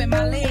 I'ma open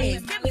my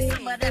legs. Give me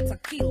some of that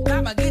tequila.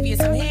 I'ma give you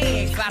some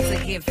head. About to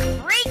get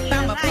freaky.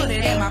 I'ma put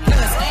it in my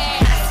pussy.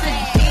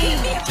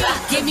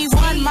 Give me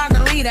one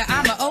margarita.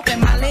 I'ma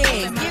open my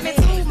legs. Give me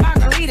 2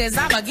 margaritas.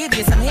 I'ma give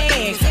you some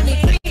head. Give me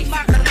 3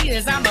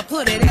 margaritas. I'ma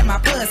put it in my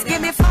pussy.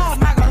 Give me 4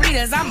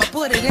 margaritas. I'ma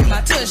put it in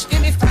my tush.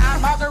 Give me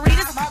 5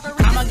 margaritas.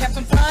 I'ma get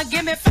some fun.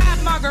 Give me 5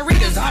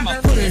 margaritas.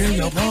 I'ma put it in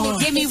your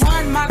pussy. Give me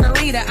 1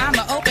 margarita.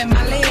 I'ma open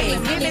my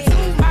legs. Give me 2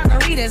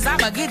 margaritas.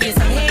 I'ma give you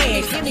some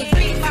head. Give me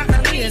 3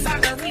 margaritas.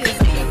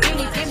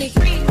 Give me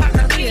 3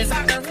 margaritas.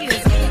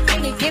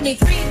 Give me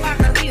 3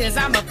 margaritas.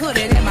 I'ma put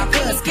it in my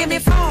puss. Give me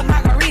 4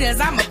 margaritas.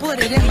 I'ma put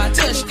it in my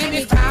tush. Give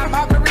me 5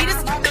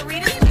 margaritas.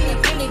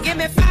 Give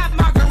me 5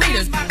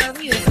 margaritas.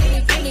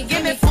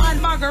 Give me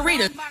 1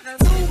 margarita. 2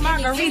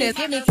 margaritas.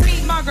 Give me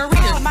 3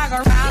 margaritas.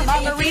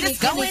 Margaritas.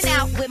 Going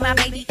out with my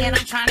baby and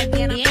I'm trying to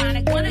get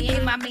in. Wanna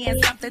give my man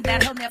something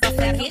that he'll never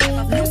forget.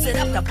 Loose it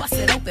up to bust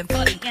it open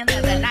for the end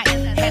of the night.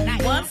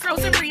 Had 1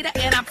 frozen Rita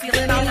and I'm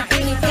feeling all right.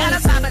 Got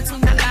a time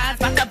between my eyes,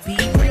 about to be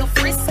real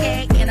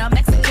frisky. In a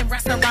Mexican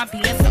restaurant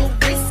being so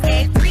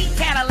risky. 3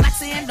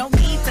 Cadillacs and no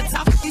need to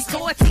talk. These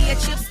tortilla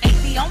chips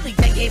ain't the only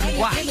thing gave me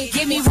why.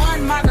 Give me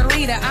 1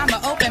 margarita, I'ma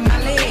open my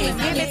legs.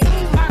 Give me 2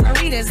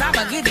 margaritas,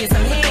 I'ma give you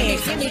some head.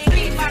 Give me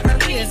 3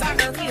 margaritas.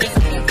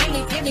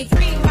 Give me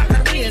 3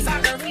 margaritas.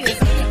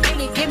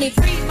 Give me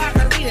 3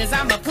 margaritas,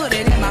 I'ma put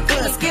it in my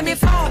puss. Give me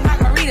 4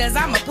 margaritas,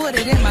 I'ma put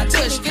it in my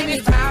tush. Give me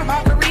 5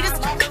 margaritas.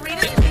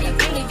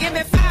 Give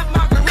me 5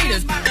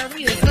 margaritas.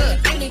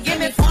 Give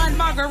me 1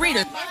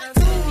 margarita. 2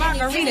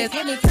 margaritas.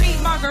 Give me 3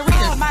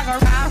 margaritas.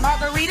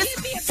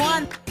 Margaritas.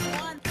 1.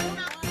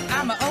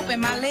 I'ma open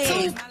my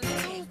legs.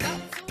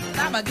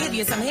 I'ma give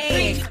you some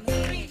head.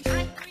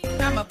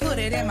 I'ma put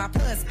it in my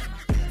pussy.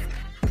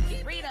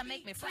 Rita,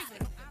 make me freak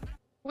it.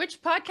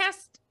 Which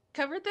podcast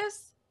covered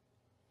this?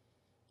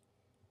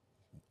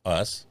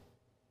 Us.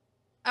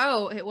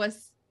 Oh, it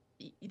was.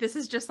 This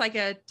is just like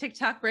a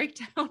TikTok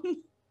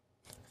breakdown.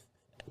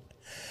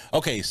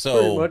 Okay,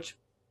 so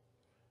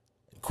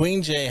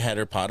Queen J had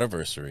her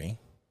podiversary,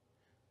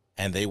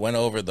 and they went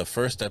over the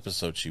first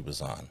episode she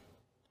was on.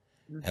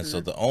 And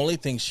so the only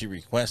thing she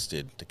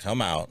requested to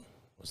come out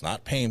was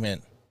not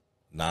payment,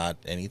 not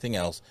anything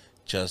else,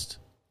 just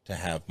to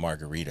have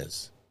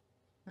margaritas.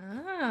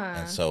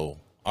 And so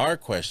our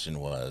question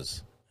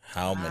was,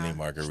 how many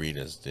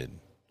margaritas did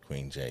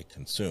Queen J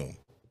consume?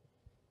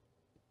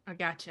 I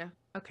gotcha.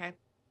 Okay.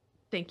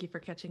 Thank you for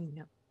catching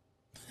me up.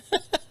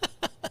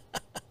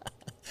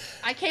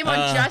 I came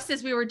on just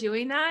as we were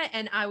doing that,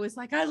 and I was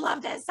like, I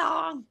love this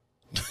song.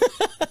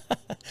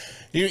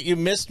 You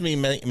missed me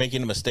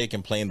making a mistake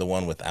and playing the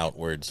one without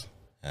words.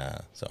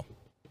 So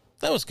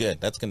that was good.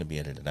 That's going to be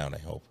edited out, I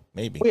hope.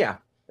 Maybe. Oh, yeah,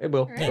 it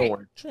will. Right. Don't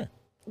worry. Sure.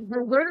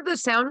 Where did the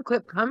sound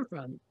clip come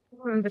from?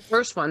 The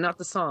first one, not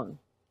the song.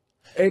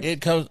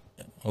 It comes.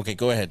 Okay,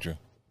 go ahead, Drew.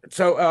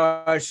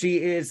 So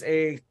she is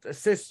a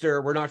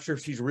sister. We're not sure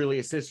if she's really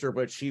a sister,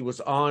 but she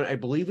was on, I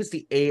believe it's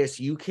the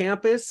ASU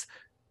campus,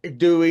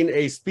 doing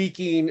a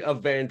speaking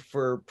event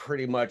for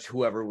pretty much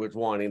whoever was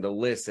wanting to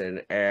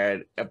listen.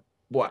 And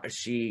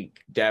she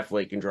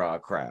definitely can draw a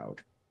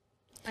crowd.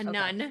 A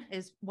nun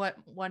is what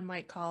one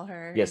might call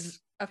her. Yes. In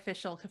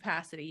official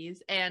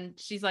capacities. And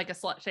she's like a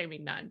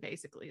slut-shaming nun,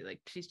 basically. Like,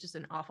 she's just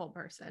an awful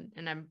person.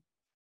 And I'm...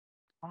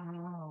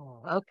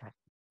 Oh, okay.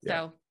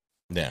 So...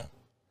 Yeah.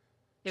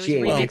 It was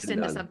remixed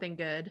into something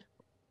good.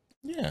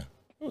 Yeah,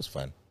 it was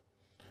fun.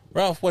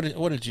 Ralph, what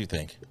did you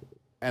think?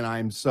 And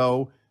I'm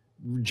so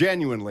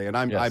genuinely, and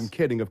I'm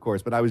kidding, of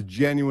course, but I was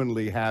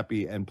genuinely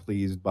happy and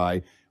pleased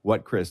by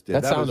what Chris did.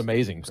 That sounded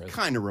amazing, Chris.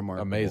 Kind of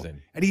remarkable.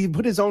 Amazing. And he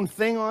put his own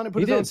thing on it,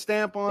 put his own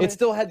stamp on it. It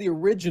still had the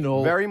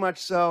original. Very much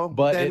so.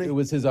 But it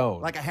was his own.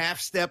 Like a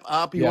half step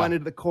up. He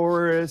wanted the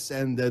chorus,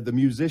 and the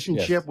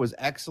musicianship was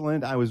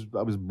excellent. I was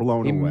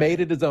blown away. He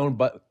made it his own,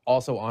 but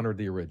also honored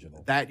the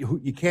original. That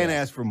you can't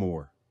ask for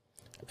more.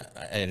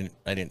 I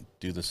didn't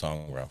do the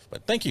song, Ralph,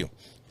 but thank you.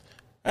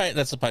 All right,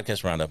 that's the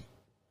podcast roundup,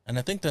 and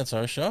I think that's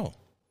our show.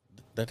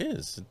 That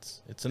is,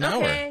 it's an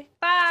hour. Okay,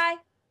 bye.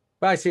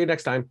 Bye. See you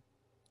next time.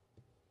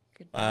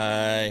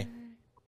 Bye.